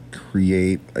not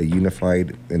create a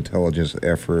unified intelligence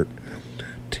effort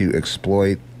to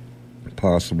exploit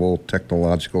possible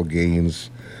technological gains,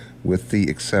 with the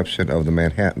exception of the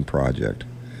Manhattan Project.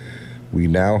 We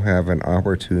now have an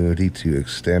opportunity to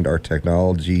extend our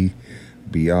technology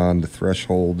beyond the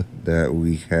threshold that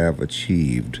we have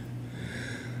achieved.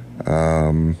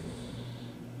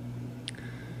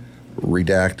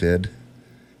 Redacted,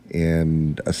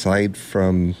 and aside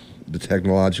from the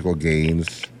technological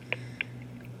gains,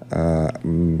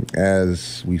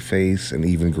 as we face an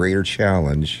even greater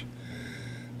challenge,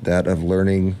 that of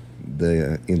learning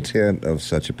the intent of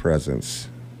such a presence.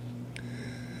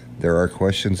 There are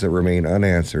questions that remain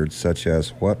unanswered, such as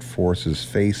what forces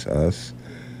face us,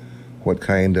 what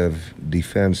kind of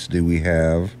defense do we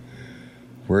have,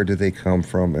 where do they come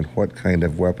from, and what kind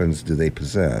of weapons do they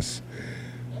possess?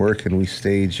 Where can we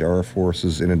stage our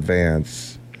forces in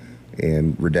advance?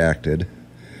 And redacted.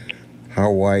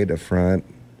 How wide a front?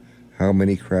 How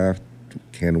many craft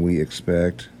can we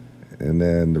expect? And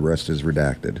then the rest is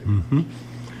redacted. Mm-hmm.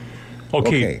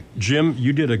 Okay, Jim,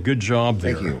 you did a good job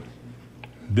there. Thank you.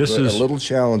 This is a little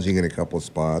challenging in a couple of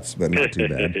spots, but not too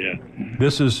bad.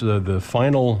 This is the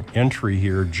final entry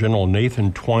here, General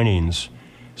Nathan Twining's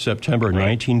September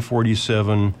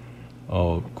 1947,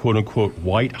 quote-unquote,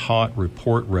 white-hot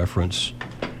report reference.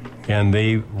 And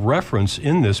they reference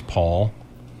in this, Paul,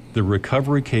 the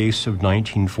recovery case of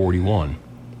 1941.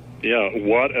 Yeah,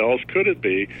 what else could it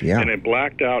be? Yeah. In a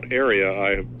blacked-out area,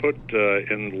 I have put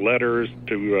in letters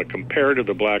to compare to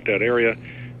the blacked-out area,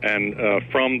 and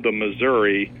from the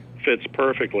Missouri fits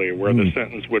perfectly where the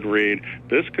sentence would read,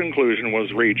 this conclusion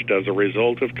was reached as a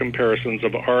result of comparisons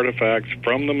of artifacts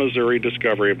from the Missouri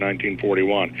discovery of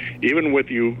 1941. Even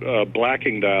with you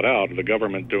blacking that out, the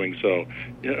government doing so,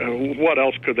 what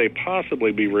else could they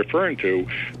possibly be referring to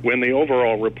when the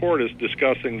overall report is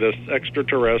discussing this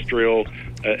extraterrestrial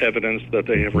evidence that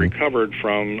they have recovered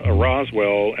from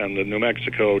Roswell and the New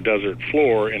Mexico desert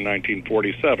floor in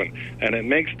 1947. And it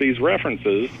makes these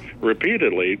references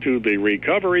repeatedly to the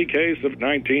recovery case of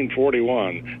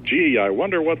 1941. Gee, I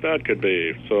wonder what that could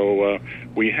be. So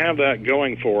we have that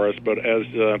going for us, but as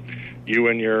you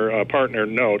and your partner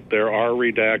note, there are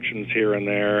redactions here and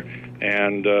there,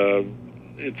 and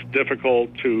it's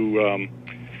difficult to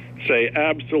say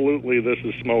absolutely this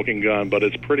is smoking gun, but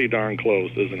it's pretty darn close,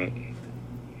 isn't it?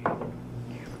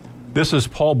 This is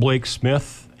Paul Blake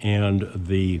Smith, and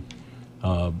the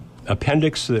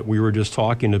appendix that we were just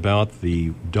talking about, the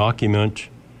document,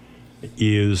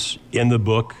 is in the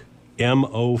book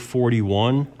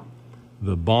MO41,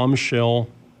 The Bombshell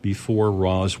Before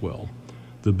Roswell.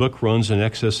 The book runs in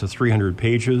excess of 300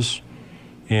 pages,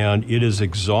 and it is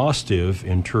exhaustive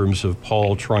in terms of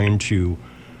Paul trying to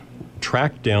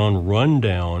track down, run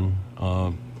down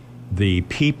the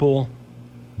people,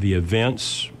 the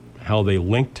events, how they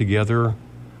link together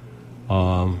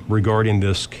regarding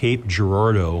this Cape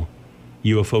Girardeau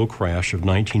UFO crash of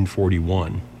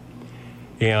 1941.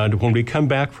 And when we come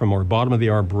back from our bottom of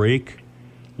the hour break,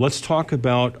 let's talk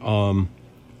about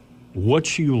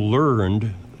what you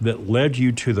learned that led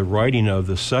you to the writing of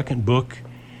the second book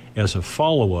as a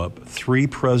follow-up, 3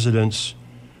 Presidents,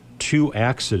 2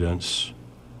 Accidents,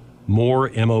 More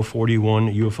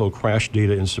MO41 UFO Crash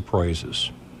Data and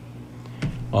Surprises.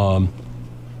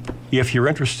 If you're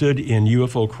interested in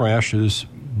UFO crashes,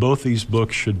 both these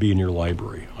books should be in your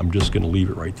library. I'm just going to leave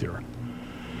it right there.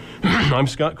 I'm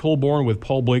Scott Colborn with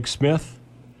Paul Blake Smith.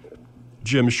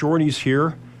 Jim Shorty's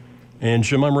here. And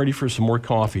Jim, I'm ready for some more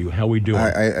coffee. How we doing?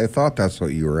 I thought that's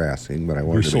what you were asking, but I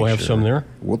wanted you to still make have sure. some there?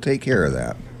 We'll take care of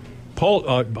that. Paul,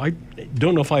 I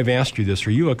don't know if I've asked you this.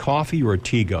 Are you a coffee or a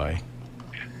tea guy?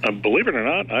 Believe it or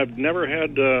not, I've never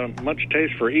had much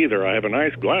taste for either. I have a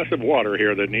nice glass of water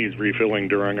here that needs refilling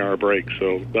during our break,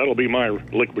 so that'll be my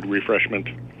liquid refreshment.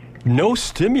 No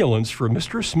stimulants for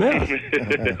Mr. Smith.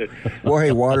 Well,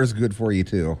 hey, water's good for you,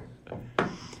 too.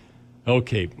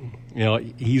 Okay. You know,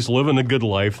 he's living a good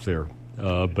life there.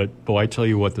 But, boy, I tell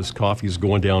you what, this coffee is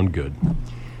going down good.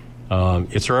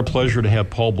 It's our pleasure to have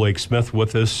Paul Blake Smith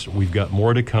with us. We've got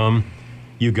more to come.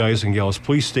 You guys and gals,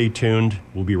 please stay tuned.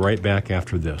 We'll be right back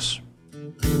after this.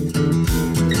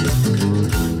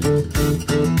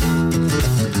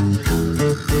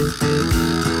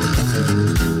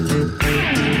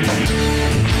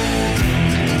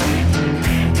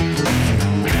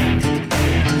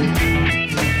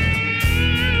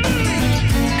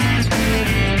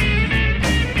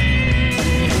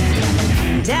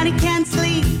 Daddy can't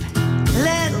sleep,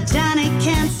 little Johnny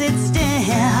can't sit still.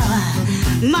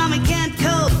 Mommy can't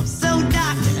cope, so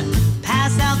doctor,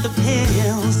 pass out the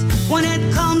pills. When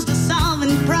it comes to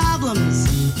solving problems,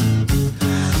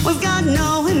 we've got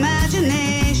no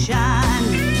imagination.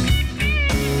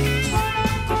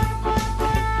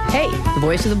 Hey, the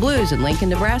voice of the blues in Lincoln,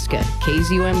 Nebraska.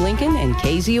 KZUM Lincoln and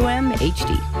KZUM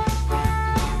HD.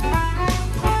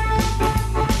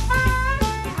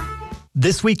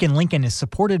 This Week in Lincoln is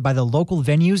supported by the local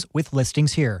venues with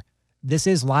listings here. This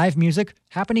is live music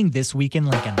happening this week in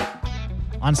Lincoln.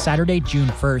 On Saturday, June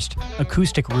 1st,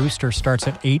 Acoustic Rooster starts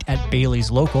at 8 at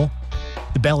Bailey's Local.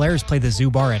 The Bel Airs play the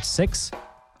Zoo Bar at 6.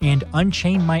 And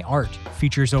Unchain My Art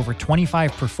features over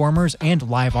 25 performers and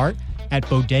live art at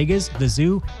Bodegas, The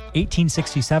Zoo,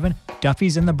 1867,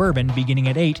 Duffy's and the Bourbon beginning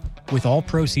at 8, with all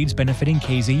proceeds benefiting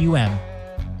KZUM.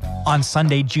 On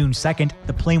Sunday, June 2nd,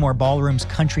 the Playmore Ballroom's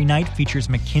Country Night features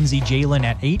Mackenzie Jalen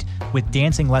at 8 with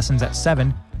dancing lessons at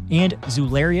 7, and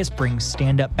Zoolarius brings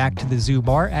stand-up back to the Zoo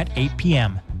Bar at 8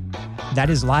 p.m.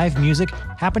 That is live music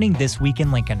happening this week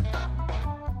in Lincoln.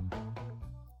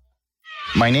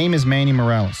 My name is Manny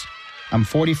Morales. I'm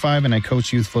 45 and I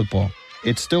coach youth football.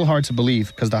 It's still hard to believe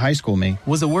because the high school me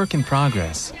was a work in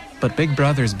progress, but big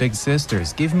brothers, big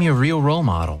sisters give me a real role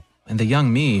model, and the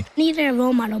young me needed a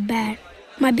role model bad.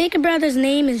 My bigger brother's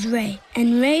name is Ray,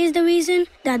 and Ray is the reason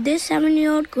that this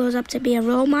 7-year-old grows up to be a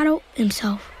role model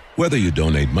himself. Whether you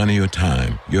donate money or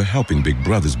time, you're helping Big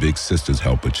Brothers Big Sisters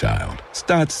help a child.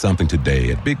 Start something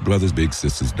today at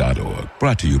bigbrothersbigsisters.org.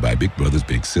 Brought to you by Big Brothers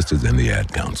Big Sisters and the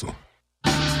Ad Council.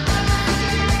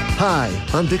 Hi,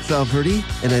 I'm Dick Valverde,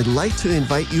 and I'd like to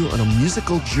invite you on a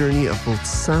musical journey of both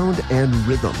sound and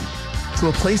rhythm to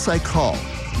a place I call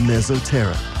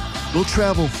Mesoterra. We'll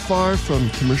travel far from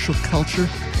commercial culture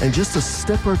and just a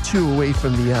step or two away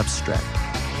from the abstract.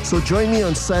 So join me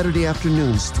on Saturday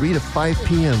afternoons, 3 to 5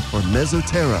 p.m. for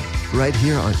Mesoterra, right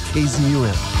here on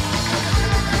KZUM.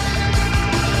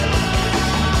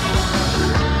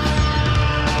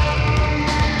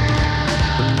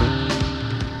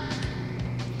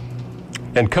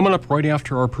 And coming up right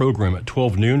after our program at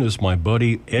 12 noon is my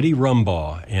buddy Eddie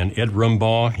Rumbaugh. And Ed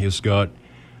Rumbaugh has got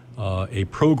a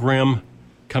program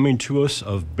coming to us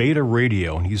of Beta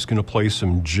Radio, and he's going to play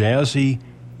some jazzy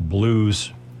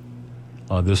blues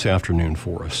this afternoon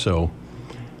for us. So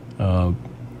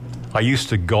I used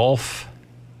to golf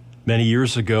many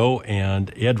years ago,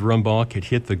 and Ed Rumbaugh could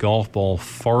hit the golf ball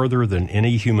farther than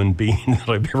any human being that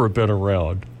I've ever been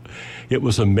around. It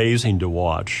was amazing to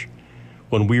watch.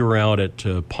 When we were out at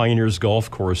Pioneers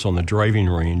Golf Course on the driving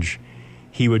range,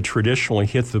 he would traditionally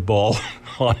hit the ball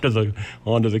onto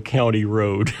the county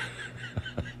road.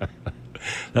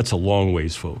 That's a long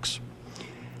ways, folks.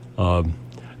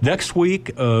 Next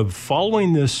week,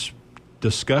 following this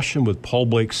discussion with Paul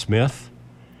Blake Smith,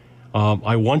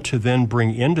 I want to then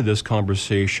bring into this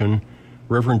conversation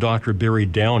Reverend Dr. Barry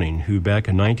Downing, who back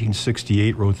in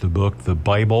 1968 wrote the book, The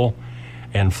Bible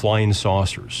and Flying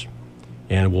Saucers.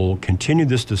 And we'll continue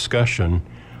this discussion,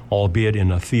 albeit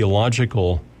in a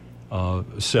theological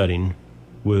setting,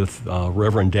 with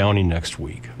Reverend Downing next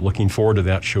week. Looking forward to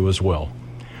that show as well.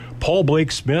 Paul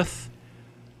Blake Smith,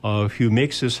 who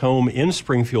makes his home in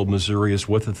Springfield, Missouri, is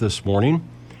with us this morning.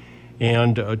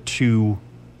 And to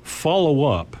follow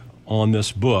up on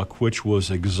this book, which was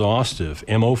exhaustive,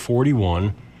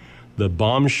 MO41, The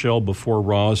Bombshell Before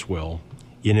Roswell,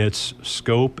 in its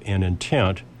scope and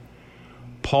intent,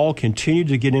 Paul continued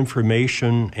to get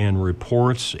information and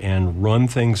reports and run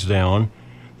things down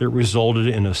that resulted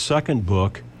in a second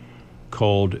book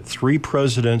called 3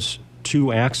 Presidents,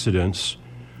 2 Accidents,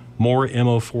 More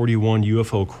MO41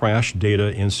 UFO Crash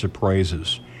Data and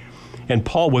Surprises. And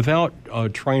Paul, without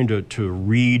trying to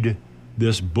read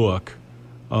this book,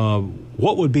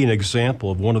 what would be an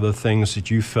example of one of the things that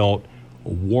you felt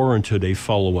warranted a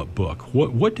follow-up book?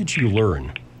 What did you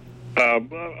learn?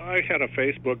 I had a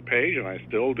Facebook page, and I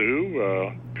still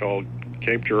do, called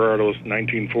Cape Girardeau's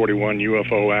 1941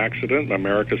 UFO Accident,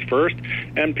 America's First,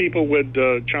 and people would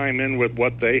chime in with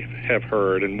what they have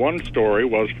heard. And one story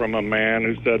was from a man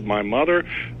who said, my mother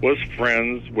was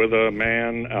friends with a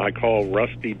man I call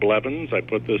Rusty Blevins. I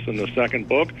put this in the second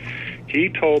book. He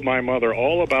told my mother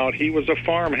all about, he was a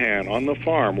farmhand on the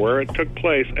farm where it took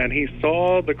place, and he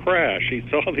saw the crash. He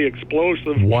saw the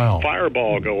explosive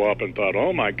fireball go up and thought,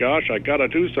 oh my gosh, I got to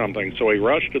do something. So he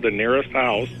rushed to the nearest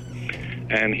house,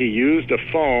 and he used a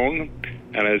phone,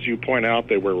 and as you point out,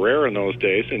 they were rare in those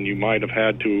days, and you might have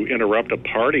had to interrupt a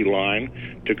party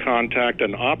line to contact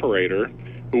an operator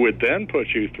who would then put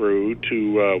you through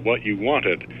to what you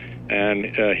wanted. And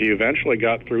he eventually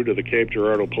got through to the Cape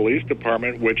Girardeau Police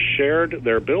Department, which shared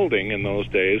their building in those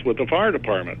days with the fire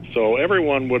department. So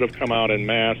everyone would have come out en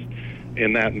masse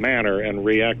in that manner and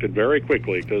reacted very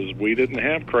quickly, because we didn't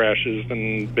have crashes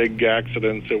and big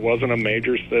accidents. It wasn't a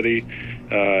major city.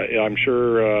 I'm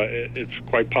sure it's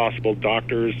quite possible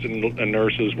doctors and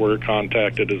nurses were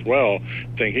contacted as well,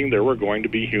 thinking there were going to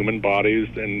be human bodies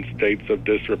in states of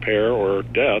disrepair or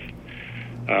death.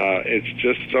 It's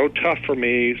just so tough for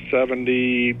me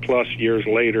 70-plus years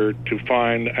later to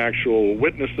find actual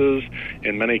witnesses.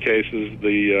 In many cases,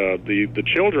 the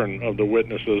children of the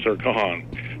witnesses are gone.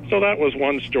 So that was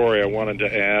one story I wanted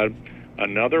to add.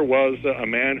 Another was a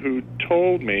man who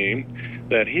told me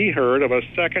that he heard of a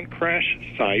second crash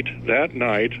site that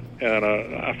night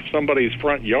at somebody's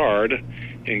front yard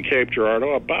in Cape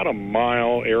Girardeau, about a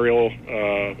mile aerial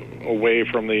away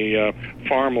from the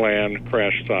farmland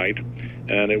crash site.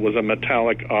 and it was a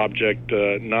metallic object,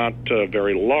 not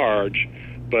very large,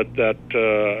 but that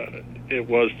it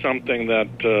was something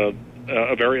that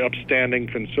a very upstanding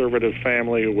conservative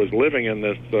family who was living in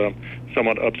this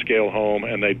somewhat upscale home,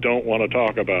 and they don't want to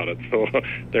talk about it. So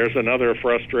there's another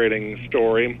frustrating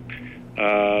story.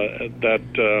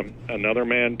 That another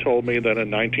man told me that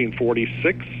in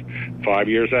 1946, 5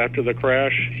 years after the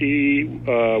crash, he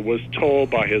was told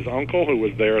by his uncle, who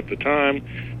was there at the time,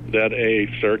 that a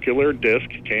circular disc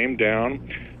came down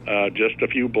just a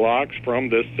few blocks from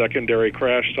this secondary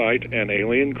crash site, and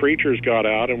alien creatures got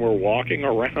out and were walking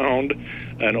around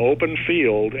an open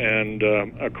field, and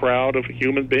a crowd of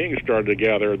human beings started to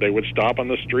gather. They would stop on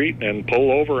the street and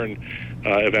pull over, and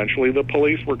eventually the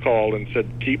police were called and said,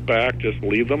 keep back, just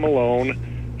leave them alone,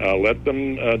 let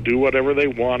them do whatever they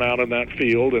want out in that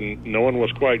field. And no one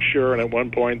was quite sure, and at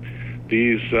one point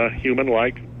these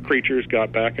human-like creatures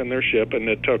got back in their ship and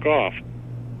it took off.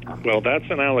 Well, that's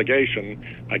an allegation.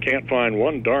 I can't find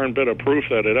one darn bit of proof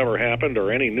that it ever happened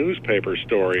or any newspaper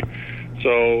story.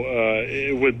 So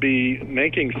it would be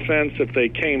making sense if they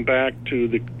came back to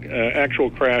the actual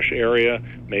crash area,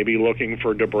 maybe looking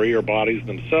for debris or bodies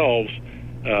themselves,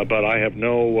 but I have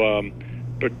no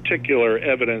particular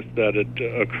evidence that it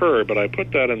occurred. But I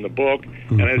put that in the book,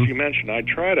 and as you mentioned, I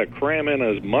try to cram in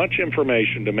as much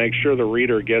information to make sure the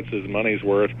reader gets his money's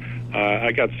worth.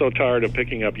 I got so tired of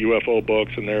picking up UFO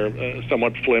books, and they're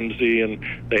somewhat flimsy, and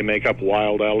they make up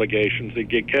wild allegations. They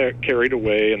get carried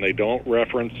away, and they don't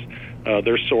reference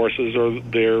their sources or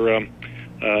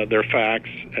their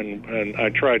facts, and I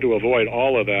try to avoid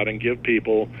all of that and give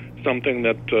people something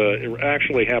that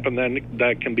actually happened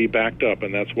that can be backed up,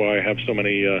 and that's why I have so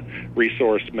many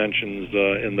resource mentions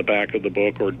in the back of the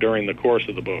book or during the course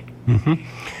of the book.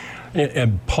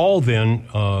 And Paul then,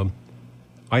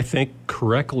 I think,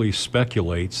 correctly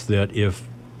speculates that if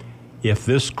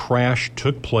this crash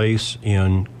took place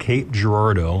in Cape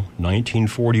Girardeau,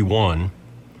 1941,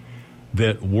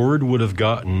 that word would have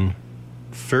gotten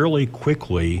fairly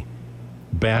quickly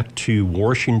back to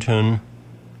Washington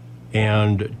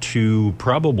and to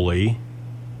probably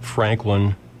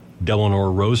Franklin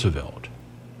Delano Roosevelt.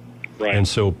 Right. And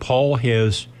so Paul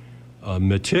has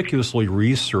meticulously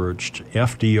researched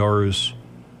FDR's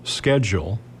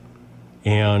schedule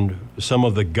and some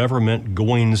of the government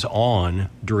goings-on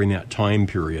during that time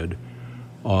period,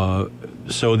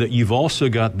 so that you've also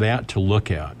got that to look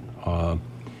at.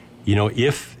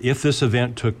 If this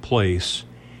event took place,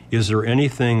 is there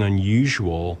anything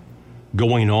unusual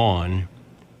going on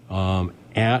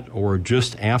at or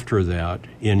just after that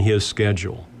in his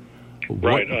schedule?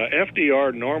 Right.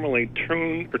 FDR normally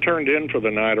turned in for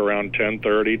the night around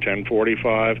 10:30,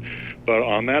 10:45, but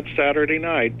on that Saturday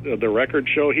night, the records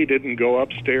show he didn't go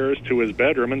upstairs to his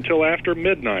bedroom until after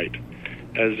midnight,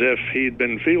 as if he'd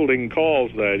been fielding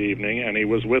calls that evening, and he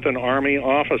was with an Army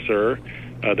officer.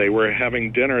 They were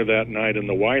having dinner that night in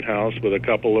the White House with a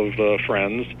couple of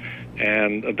friends,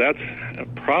 and that's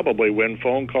probably when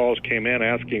phone calls came in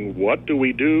asking, what do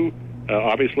we do?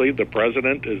 Obviously, the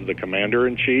president is the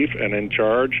commander-in-chief and in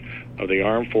charge of the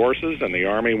armed forces, and the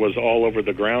Army was all over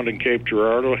the ground in Cape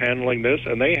Girardeau handling this,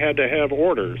 and they had to have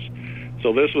orders.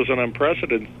 So this was an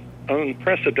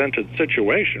unprecedented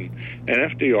situation, and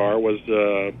FDR was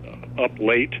up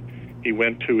late. He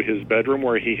went to his bedroom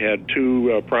where he had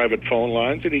two private phone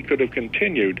lines, and he could have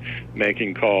continued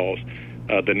making calls.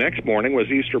 The next morning was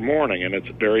Easter morning, and it's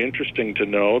very interesting to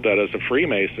know that as a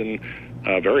Freemason,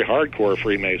 very hardcore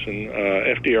Freemason,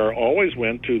 FDR always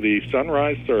went to the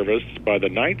sunrise service by the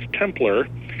Knights Templar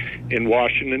in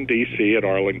Washington, D.C. at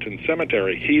Arlington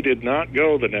Cemetery. He did not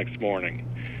go the next morning.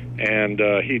 And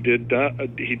he did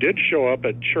show up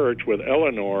at church with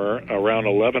Eleanor around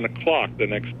 11 o'clock the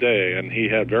next day, and he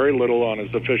had very little on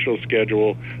his official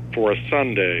schedule for a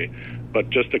Sunday. But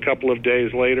just a couple of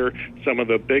days later, some of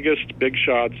the biggest big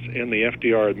shots in the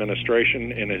FDR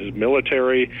administration, in his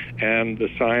military, and the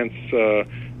science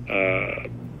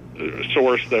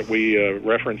source that we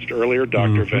referenced earlier,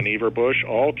 Dr. Vannevar Bush,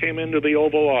 all came into the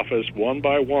Oval Office one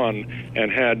by one and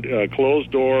had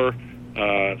closed-door,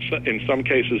 in some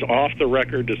cases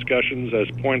off-the-record discussions,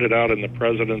 as pointed out in the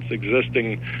president's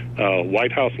existing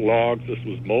White House logs. This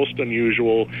was most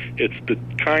unusual. It's the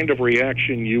kind of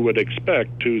reaction you would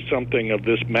expect to something of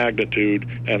this magnitude,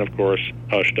 and of course,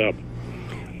 hushed up.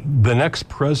 The next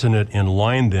president in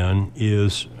line then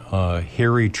is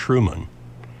Harry Truman.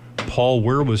 Paul,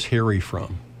 where was Harry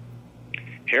from?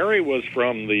 Harry was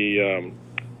from the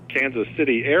Kansas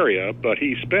City area, but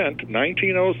he spent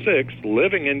 1906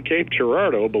 living in Cape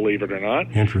Girardeau, believe it or not,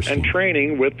 and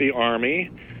training with the Army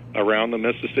around the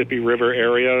Mississippi River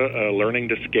area, learning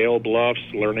to scale bluffs,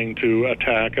 learning to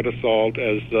attack and assault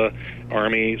as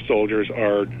Army soldiers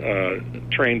are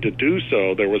trained to do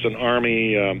so. There was an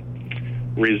Army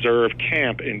reserve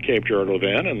camp in Cape Girardeau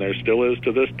then, and there still is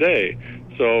to this day.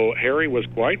 So Harry was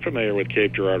quite familiar with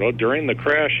Cape Girardeau. During the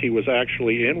crash, he was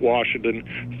actually in Washington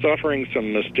suffering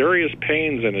some mysterious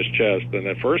pains in his chest, and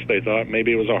at first they thought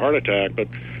maybe it was a heart attack, but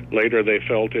later they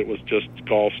felt it was just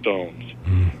gallstones.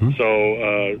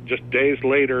 So just days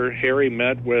later, Harry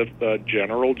met with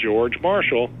General George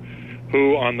Marshall,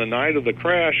 who on the night of the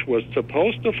crash was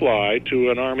supposed to fly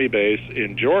to an Army base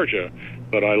in Georgia.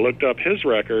 But I looked up his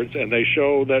records, and they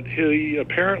show that he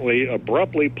apparently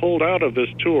abruptly pulled out of this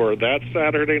tour that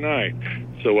Saturday night.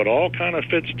 So it all kind of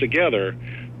fits together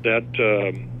that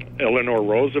Eleanor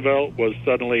Roosevelt was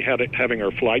suddenly having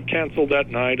her flight canceled that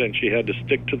night, and she had to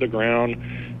stick to the ground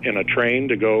in a train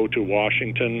to go to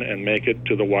Washington and make it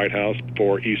to the White House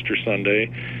for Easter Sunday.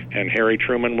 And Harry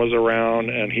Truman was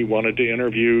around, and he wanted to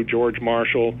interview George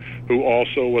Marshall, who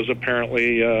also was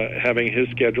apparently having his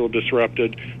schedule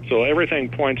disrupted. So everything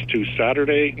points to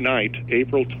Saturday night,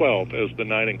 April 12th, as the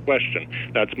night in question.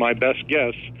 That's my best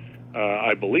guess.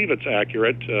 I believe it's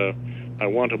accurate. I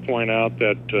want to point out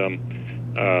that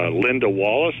Linda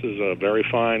Wallace is a very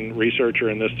fine researcher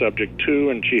in this subject too,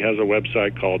 and she has a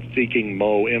website called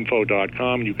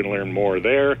seekingmoinfo.com. You can learn more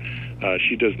there.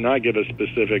 She does not give a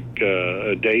specific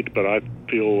date, but I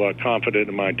feel confident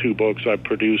in my two books. I've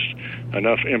produced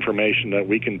enough information that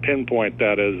we can pinpoint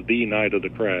that as the night of the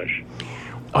crash.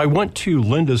 I went to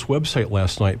Linda's website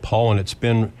last night, Paul, and it's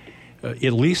been,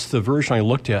 at least the version I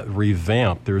looked at,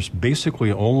 revamped. There's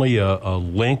basically only a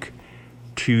link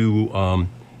to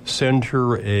send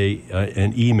her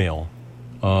an email.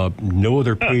 No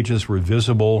other pages were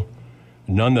visible,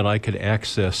 none that I could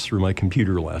access through my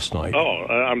computer last night. Oh,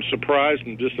 I'm surprised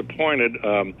and disappointed.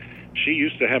 She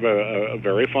used to have a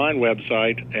very fine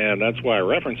website, and that's why I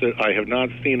reference it. I have not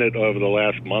seen it over the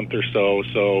last month or so,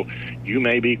 so you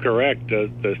may be correct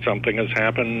that something has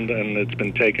happened and it's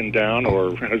been taken down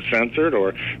or censored,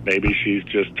 or maybe she's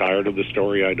just tired of the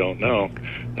story. I don't know.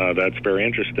 That's very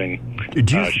interesting.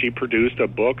 She produced a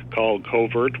book called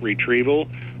Covert Retrieval.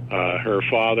 Her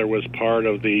father was part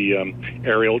of the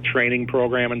aerial training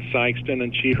program in Sikeston,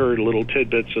 and she heard little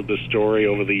tidbits of the story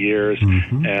over the years.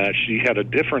 She had a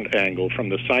different angle from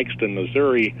the Sikeston,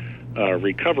 Missouri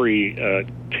recovery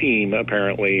team,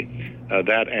 apparently,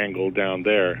 that angle down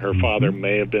there. Her father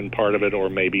may have been part of it or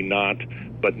maybe not,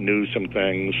 but knew some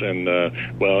things. And,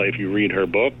 well, if you read her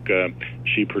book,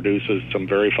 she produces some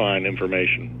very fine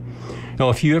information. Now,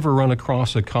 if you ever run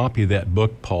across a copy of that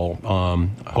book, Paul,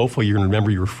 hopefully you're going to remember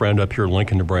your friend up here in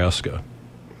Lincoln, Nebraska.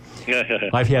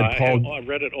 I've had Paul. I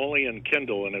read it only in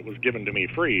Kindle, and it was given to me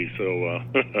free. So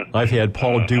I've had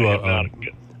Paul do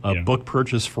a book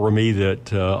purchase for me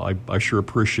that I sure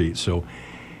appreciate. So,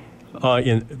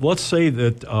 let's say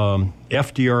that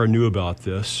FDR knew about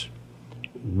this.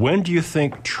 When do you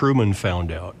think Truman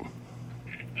found out?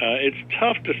 It's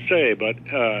tough to say, but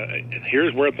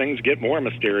here's where things get more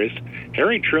mysterious.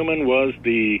 Harry Truman was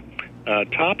the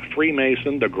top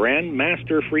Freemason, the Grand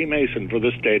Master Freemason for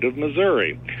the state of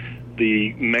Missouri.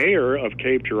 The mayor of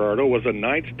Cape Girardeau was a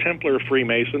Knights Templar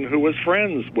Freemason who was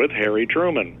friends with Harry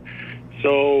Truman.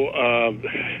 So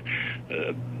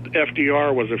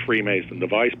FDR was a Freemason. The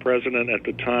vice president at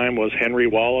the time was Henry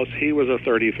Wallace. He was a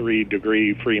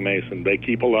 33-degree Freemason. They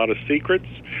keep a lot of secrets.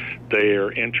 They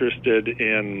are interested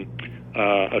in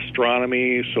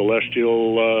astronomy,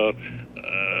 celestial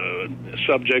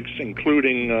subjects,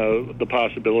 including the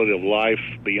possibility of life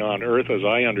beyond Earth, as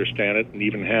I understand it, and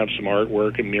even have some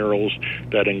artwork and murals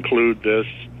that include this.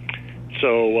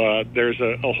 So there's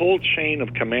a whole chain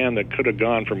of command that could have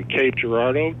gone from Cape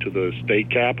Girardeau to the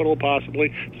state capitol,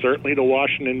 possibly, certainly to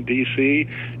Washington, D.C.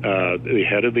 The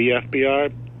head of the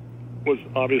FBI was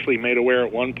obviously made aware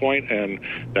at one point, and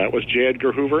that was J.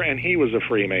 Edgar Hoover, and he was a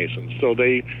Freemason. So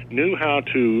they knew how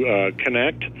to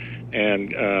connect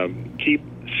and keep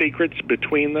secrets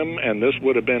between them, and this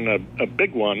would have been a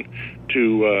big one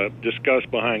to discuss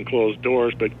behind closed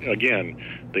doors. But again,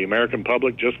 the American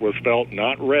public just was felt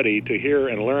not ready to hear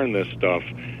and learn this stuff.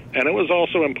 And it was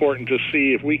also important to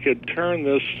see if we could turn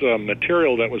this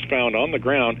material that was found on the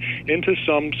ground into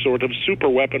some sort of super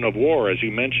weapon of war. As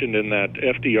you mentioned in that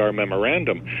FDR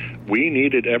memorandum, we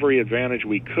needed every advantage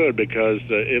we could because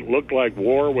it looked like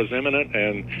war was imminent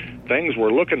and things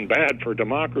were looking bad for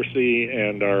democracy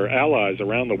and our allies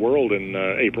around the world in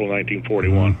April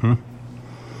 1941.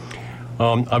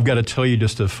 I've got to tell you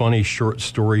just a funny short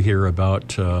story here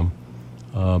about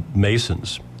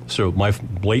Masons. So my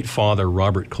late father,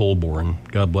 Robert Colborn,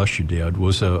 God bless you, Dad,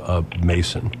 was a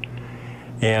Mason.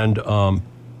 And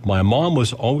my mom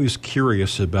was always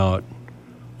curious about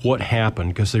what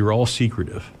happened because they were all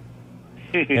secretive.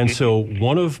 And so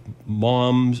one of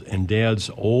Mom's and Dad's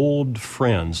old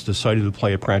friends decided to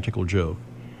play a practical joke.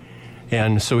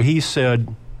 And so he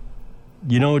said,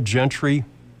 you know, Gentry,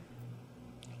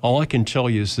 all I can tell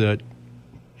you is that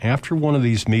after one of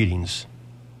these meetings,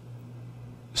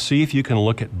 see if you can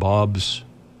look at Bob's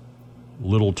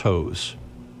little toes.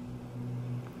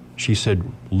 She said,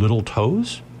 little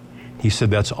toes? He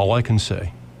said, that's all I can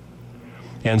say.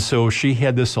 And so she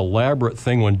had this elaborate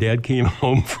thing when Dad came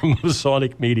home from a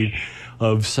Masonic meeting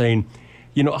of saying,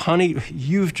 you know, honey,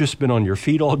 you've just been on your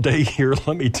feet all day here.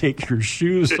 Let me take your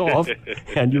shoes off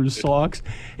and your socks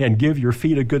and give your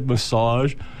feet a good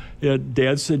massage. And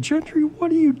Dad said, Gentry,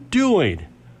 what are you doing?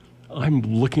 I'm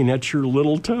looking at your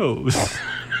little toes.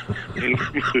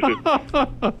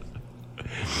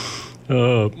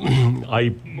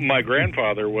 My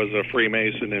grandfather was a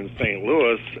Freemason in St.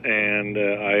 Louis, and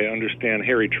I understand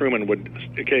Harry Truman would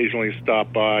occasionally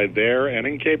stop by there and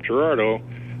in Cape Girardeau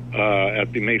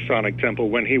at the Masonic Temple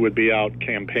when he would be out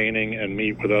campaigning and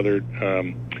meet with other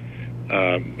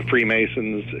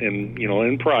Freemasons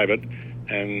in private.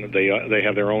 And they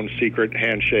have their own secret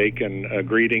handshake and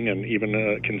greeting, and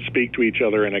even can speak to each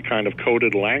other in a kind of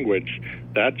coded language.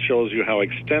 That shows you how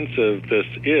extensive this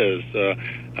is.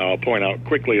 I'll point out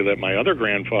quickly that my other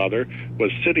grandfather was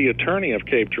city attorney of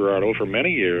Cape Girardeau for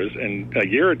many years, and a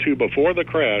year or two before the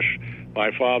crash,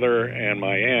 my father and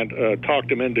my aunt talked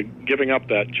him into giving up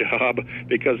that job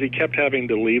because he kept having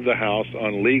to leave the house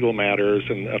on legal matters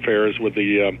and affairs with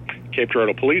the Cape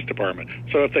Girardeau Police Department.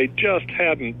 So if they just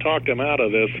hadn't talked him out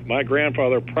of this, my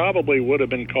grandfather probably would have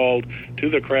been called to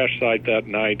the crash site that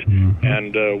night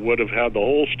and would have had the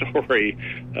whole story.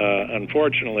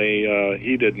 Unfortunately,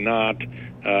 he did not.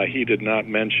 He did not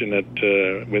mention it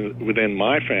within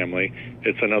my family.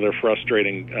 It's another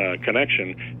frustrating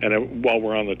connection. And while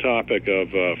we're on the topic of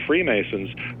Freemasons,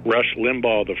 Rush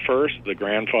Limbaugh the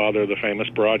grandfather, the famous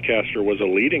broadcaster, was a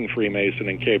leading Freemason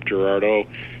in Cape Girardeau,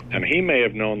 and he may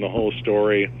have known the whole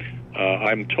story.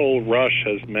 I'm told Rush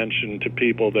has mentioned to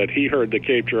people that he heard the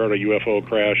Cape Girardeau UFO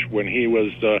crash when he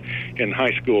was in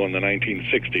high school in the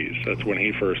 1960s. That's when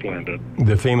he first learned it.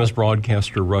 The famous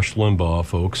broadcaster Rush Limbaugh,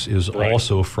 folks, is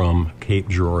also from Cape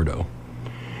Girardeau.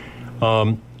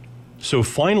 So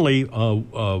finally,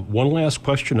 one last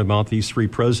question about these three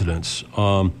presidents.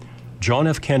 John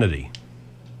F. Kennedy.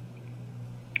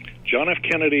 John F.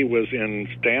 Kennedy was in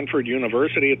Stanford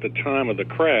University at the time of the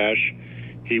crash.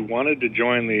 He wanted to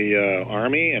join the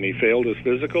Army, and he failed his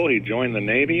physical. He joined the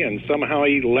Navy, and somehow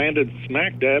he landed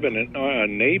smack dab in a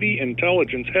Navy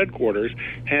intelligence headquarters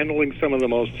handling some of the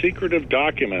most secretive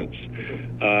documents.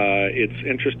 It's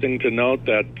interesting to note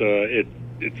that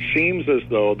it seems as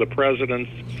though the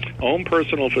president's own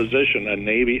personal physician, a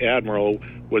Navy admiral,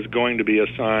 was going to be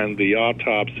assigned the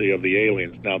autopsy of the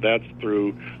aliens. Now, that's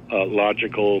through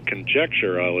logical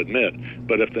conjecture, I'll admit.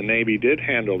 But if the Navy did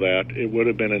handle that, it would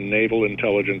have been in naval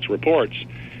intelligence reports.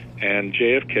 And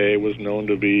JFK was known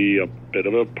to be a bit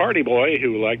of a party boy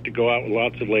who liked to go out with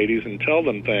lots of ladies and tell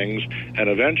them things. And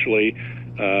eventually,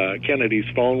 Kennedy's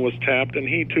phone was tapped, and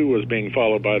he too was being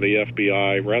followed by the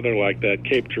FBI, rather like that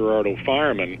Cape Girardeau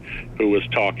fireman who was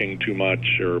talking too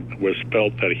much or was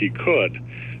felt that he could.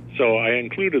 So I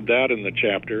included that in the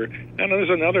chapter. And there's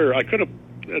another, I could have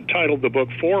titled the book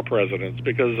Four Presidents,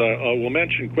 because I will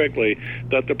mention quickly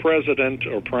that the President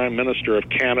or Prime Minister of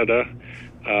Canada,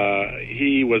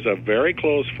 he was a very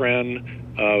close friend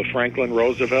of Franklin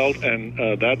Roosevelt, and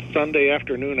that Sunday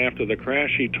afternoon after the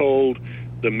crash, he told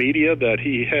the media that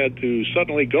he had to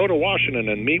suddenly go to Washington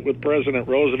and meet with President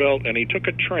Roosevelt, and he took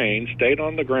a train, stayed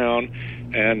on the ground,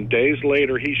 and days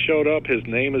later he showed up. His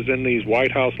name is in these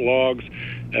White House logs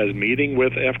as meeting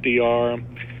with FDR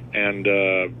and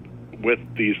with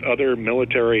these other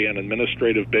military and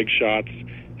administrative big shots.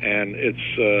 And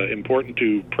it's important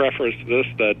to preface this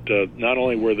that not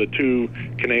only were the two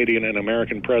Canadian and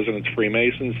American presidents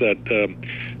Freemasons, that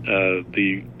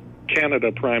the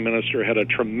Canada Prime Minister had a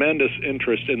tremendous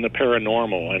interest in the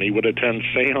paranormal, and he would attend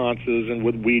seances and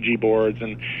with Ouija boards,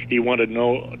 and he wanted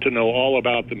to know all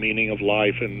about the meaning of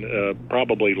life and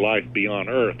probably life beyond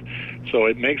Earth. So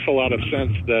it makes a lot of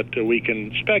sense that we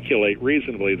can speculate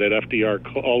reasonably that FDR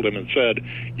called him and said,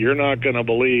 "You're not going to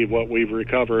believe what we've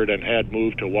recovered," and had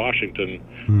moved to Washington,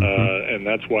 and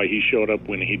that's why he showed up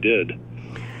when he did.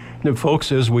 Now,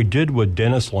 folks, as we did with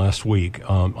Dennis last week,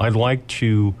 I'd like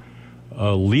to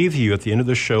leave you at the end of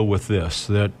the show with this,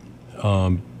 that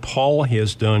Paul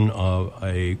has done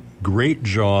a great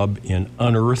job in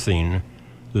unearthing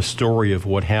the story of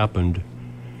what happened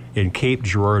in Cape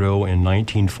Girardeau in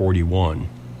 1941.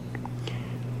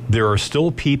 There are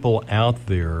still people out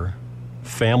there,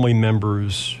 family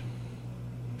members,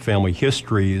 family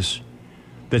histories,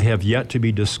 that have yet to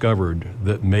be discovered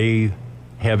that may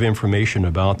have information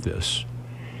about this.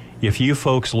 If you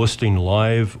folks listening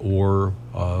live or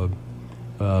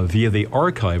via the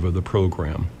archive of the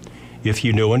program, if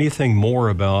you know anything more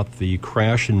about the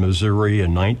crash in Missouri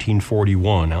in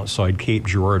 1941 outside Cape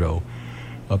Girardeau,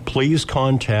 please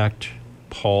contact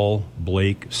Paul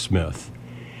Blake Smith.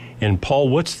 And Paul,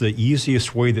 what's the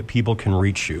easiest way that people can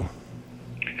reach you?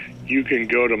 You can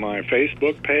go to my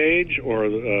Facebook page, or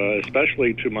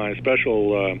especially to my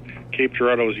special Cape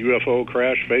Girardeau's UFO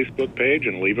Crash Facebook page,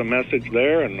 and leave a message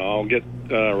there, and I'll get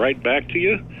right back to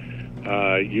you.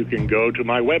 You can go to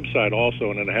my website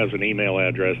also, and it has an email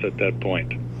address at that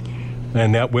point.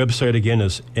 And that website again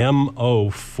is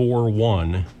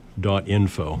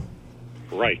mo41.info.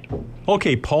 Right.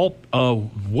 Okay, Paul,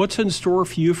 what's in store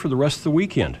for you for the rest of the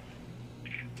weekend?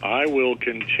 I will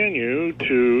continue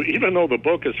to, even though the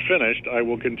book is finished, I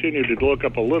will continue to look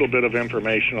up a little bit of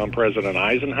information on President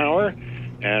Eisenhower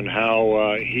and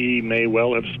how he may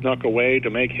well have snuck away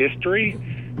to make history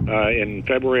in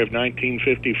February of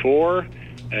 1954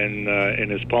 and in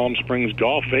his Palm Springs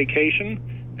golf vacation.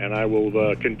 And I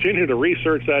will continue to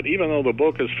research that, even though the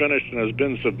book is finished and has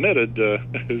been submitted.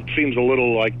 It seems a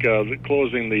little like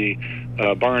closing the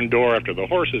barn door after the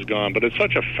horse is gone, but it's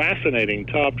such a fascinating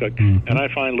topic, and I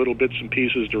find little bits and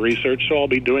pieces to research, so I'll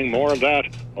be doing more of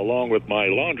that along with my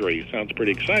laundry. Sounds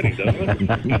pretty exciting, doesn't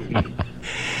it?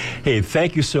 Hey,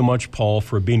 thank you so much, Paul,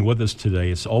 for being with us today.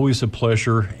 It's always a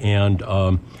pleasure, and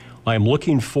I'm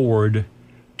looking forward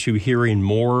to hearing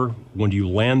more when you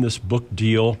land this book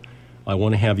deal. I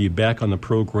want to have you back on the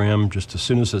program just as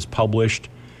soon as it's published.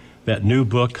 That new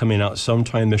book coming out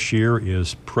sometime this year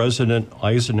is President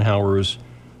Eisenhower's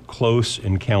Close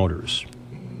Encounters.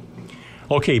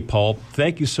 Okay, Paul,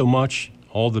 thank you so much.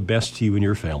 All the best to you and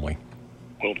your family.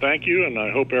 Well, thank you, and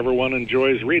I hope everyone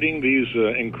enjoys reading these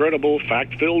incredible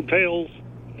fact-filled tales.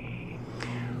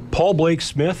 Paul Blake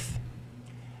Smith,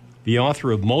 the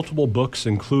author of multiple books,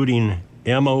 including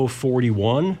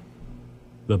MO41,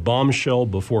 The Bombshell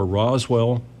Before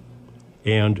Roswell,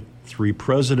 and 3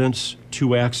 Presidents,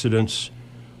 2 Accidents,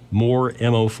 More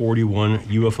MO41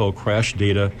 UFO Crash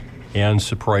Data, and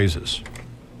Surprises.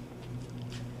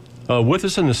 With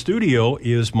us in the studio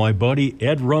is my buddy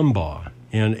Ed Rumbaugh.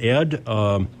 And Ed,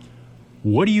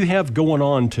 what do you have going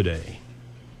on today?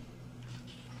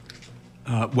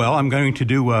 Well, I'm going to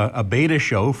do a beta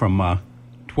show from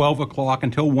 12 o'clock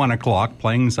until 1 o'clock,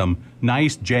 playing some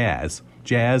nice jazz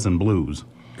and blues.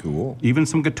 Cool. Even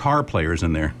some guitar players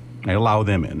in there. I allow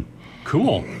them in.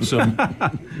 Cool. Some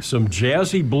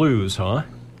jazzy blues, huh?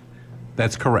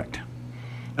 That's correct.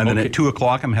 And then at 2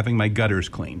 o'clock, I'm having my gutters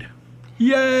cleaned.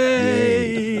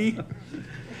 Yay!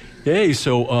 Hey,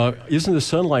 so isn't the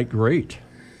sunlight great?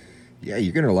 Yeah,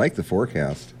 you're going to like the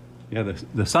forecast. Yeah,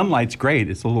 the sunlight's great.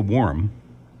 It's a little warm.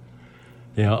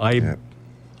 Yeah,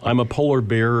 I'm a polar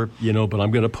bear, but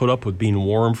I'm going to put up with being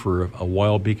warm for a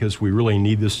while because we really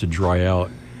need this to dry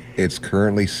out. It's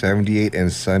currently 78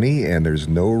 and sunny, and there's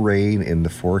no rain in the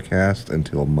forecast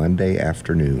until Monday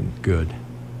afternoon. Good.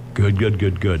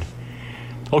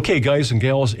 Okay, guys and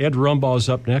gals, Ed Rumbaugh's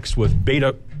up next with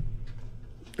Beta...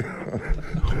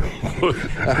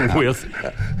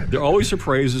 there are always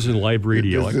surprises in live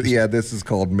radio. This is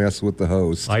called Mess with the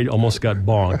Host. I almost got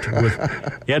bonked. With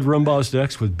Ed Rumbaugh's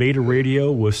next with Beta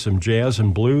Radio with some jazz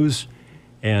and blues.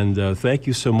 And thank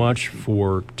you so much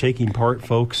for taking part,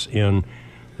 folks, in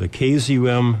the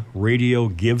KZUM Radio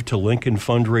Give to Lincoln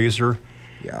fundraiser.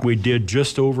 Yeah. We did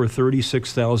just over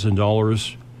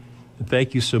 $36,000.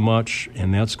 Thank you so much,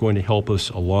 and that's going to help us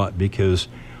a lot because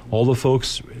all the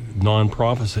folks,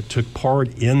 nonprofits that took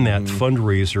part in that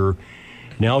fundraiser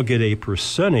now get a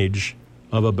percentage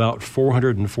of about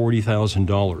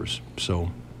 $440,000.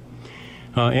 So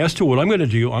as to what I'm going to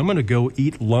do, I'm going to go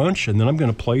eat lunch, and then I'm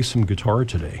going to play some guitar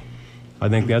today. I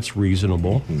think that's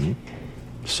reasonable. Mm-hmm.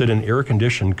 Sit in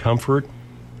air-conditioned comfort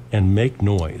and make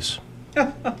noise.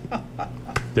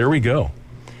 There we go.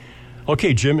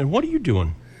 Okay, Jim, and what are you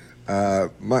doing?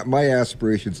 My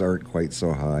aspirations aren't quite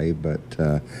so high, but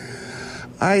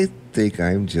I think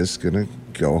I'm just going to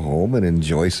go home and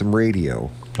enjoy some radio.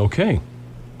 Okay.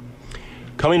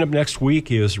 Coming up next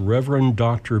week is Reverend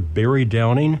Dr. Barry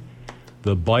Downing,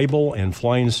 The Bible and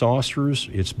Flying Saucers.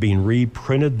 It's being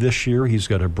reprinted this year. He's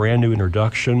got a brand new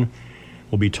introduction.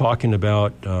 We'll be talking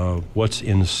about what's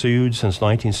ensued since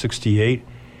 1968.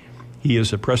 He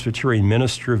is a Presbyterian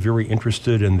minister, very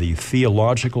interested in the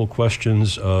theological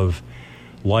questions of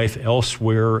life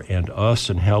elsewhere and us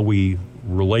and how we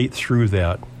relate through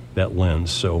that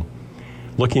lens. So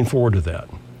looking forward to that.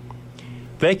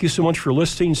 Thank you so much for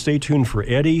listening. Stay tuned for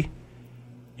Eddie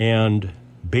and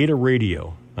Beta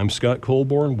Radio. I'm Scott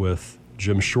Colborn with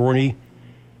Jim Shorney.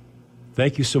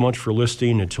 Thank you so much for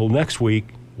listening. Until next week,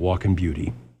 walk in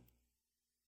beauty.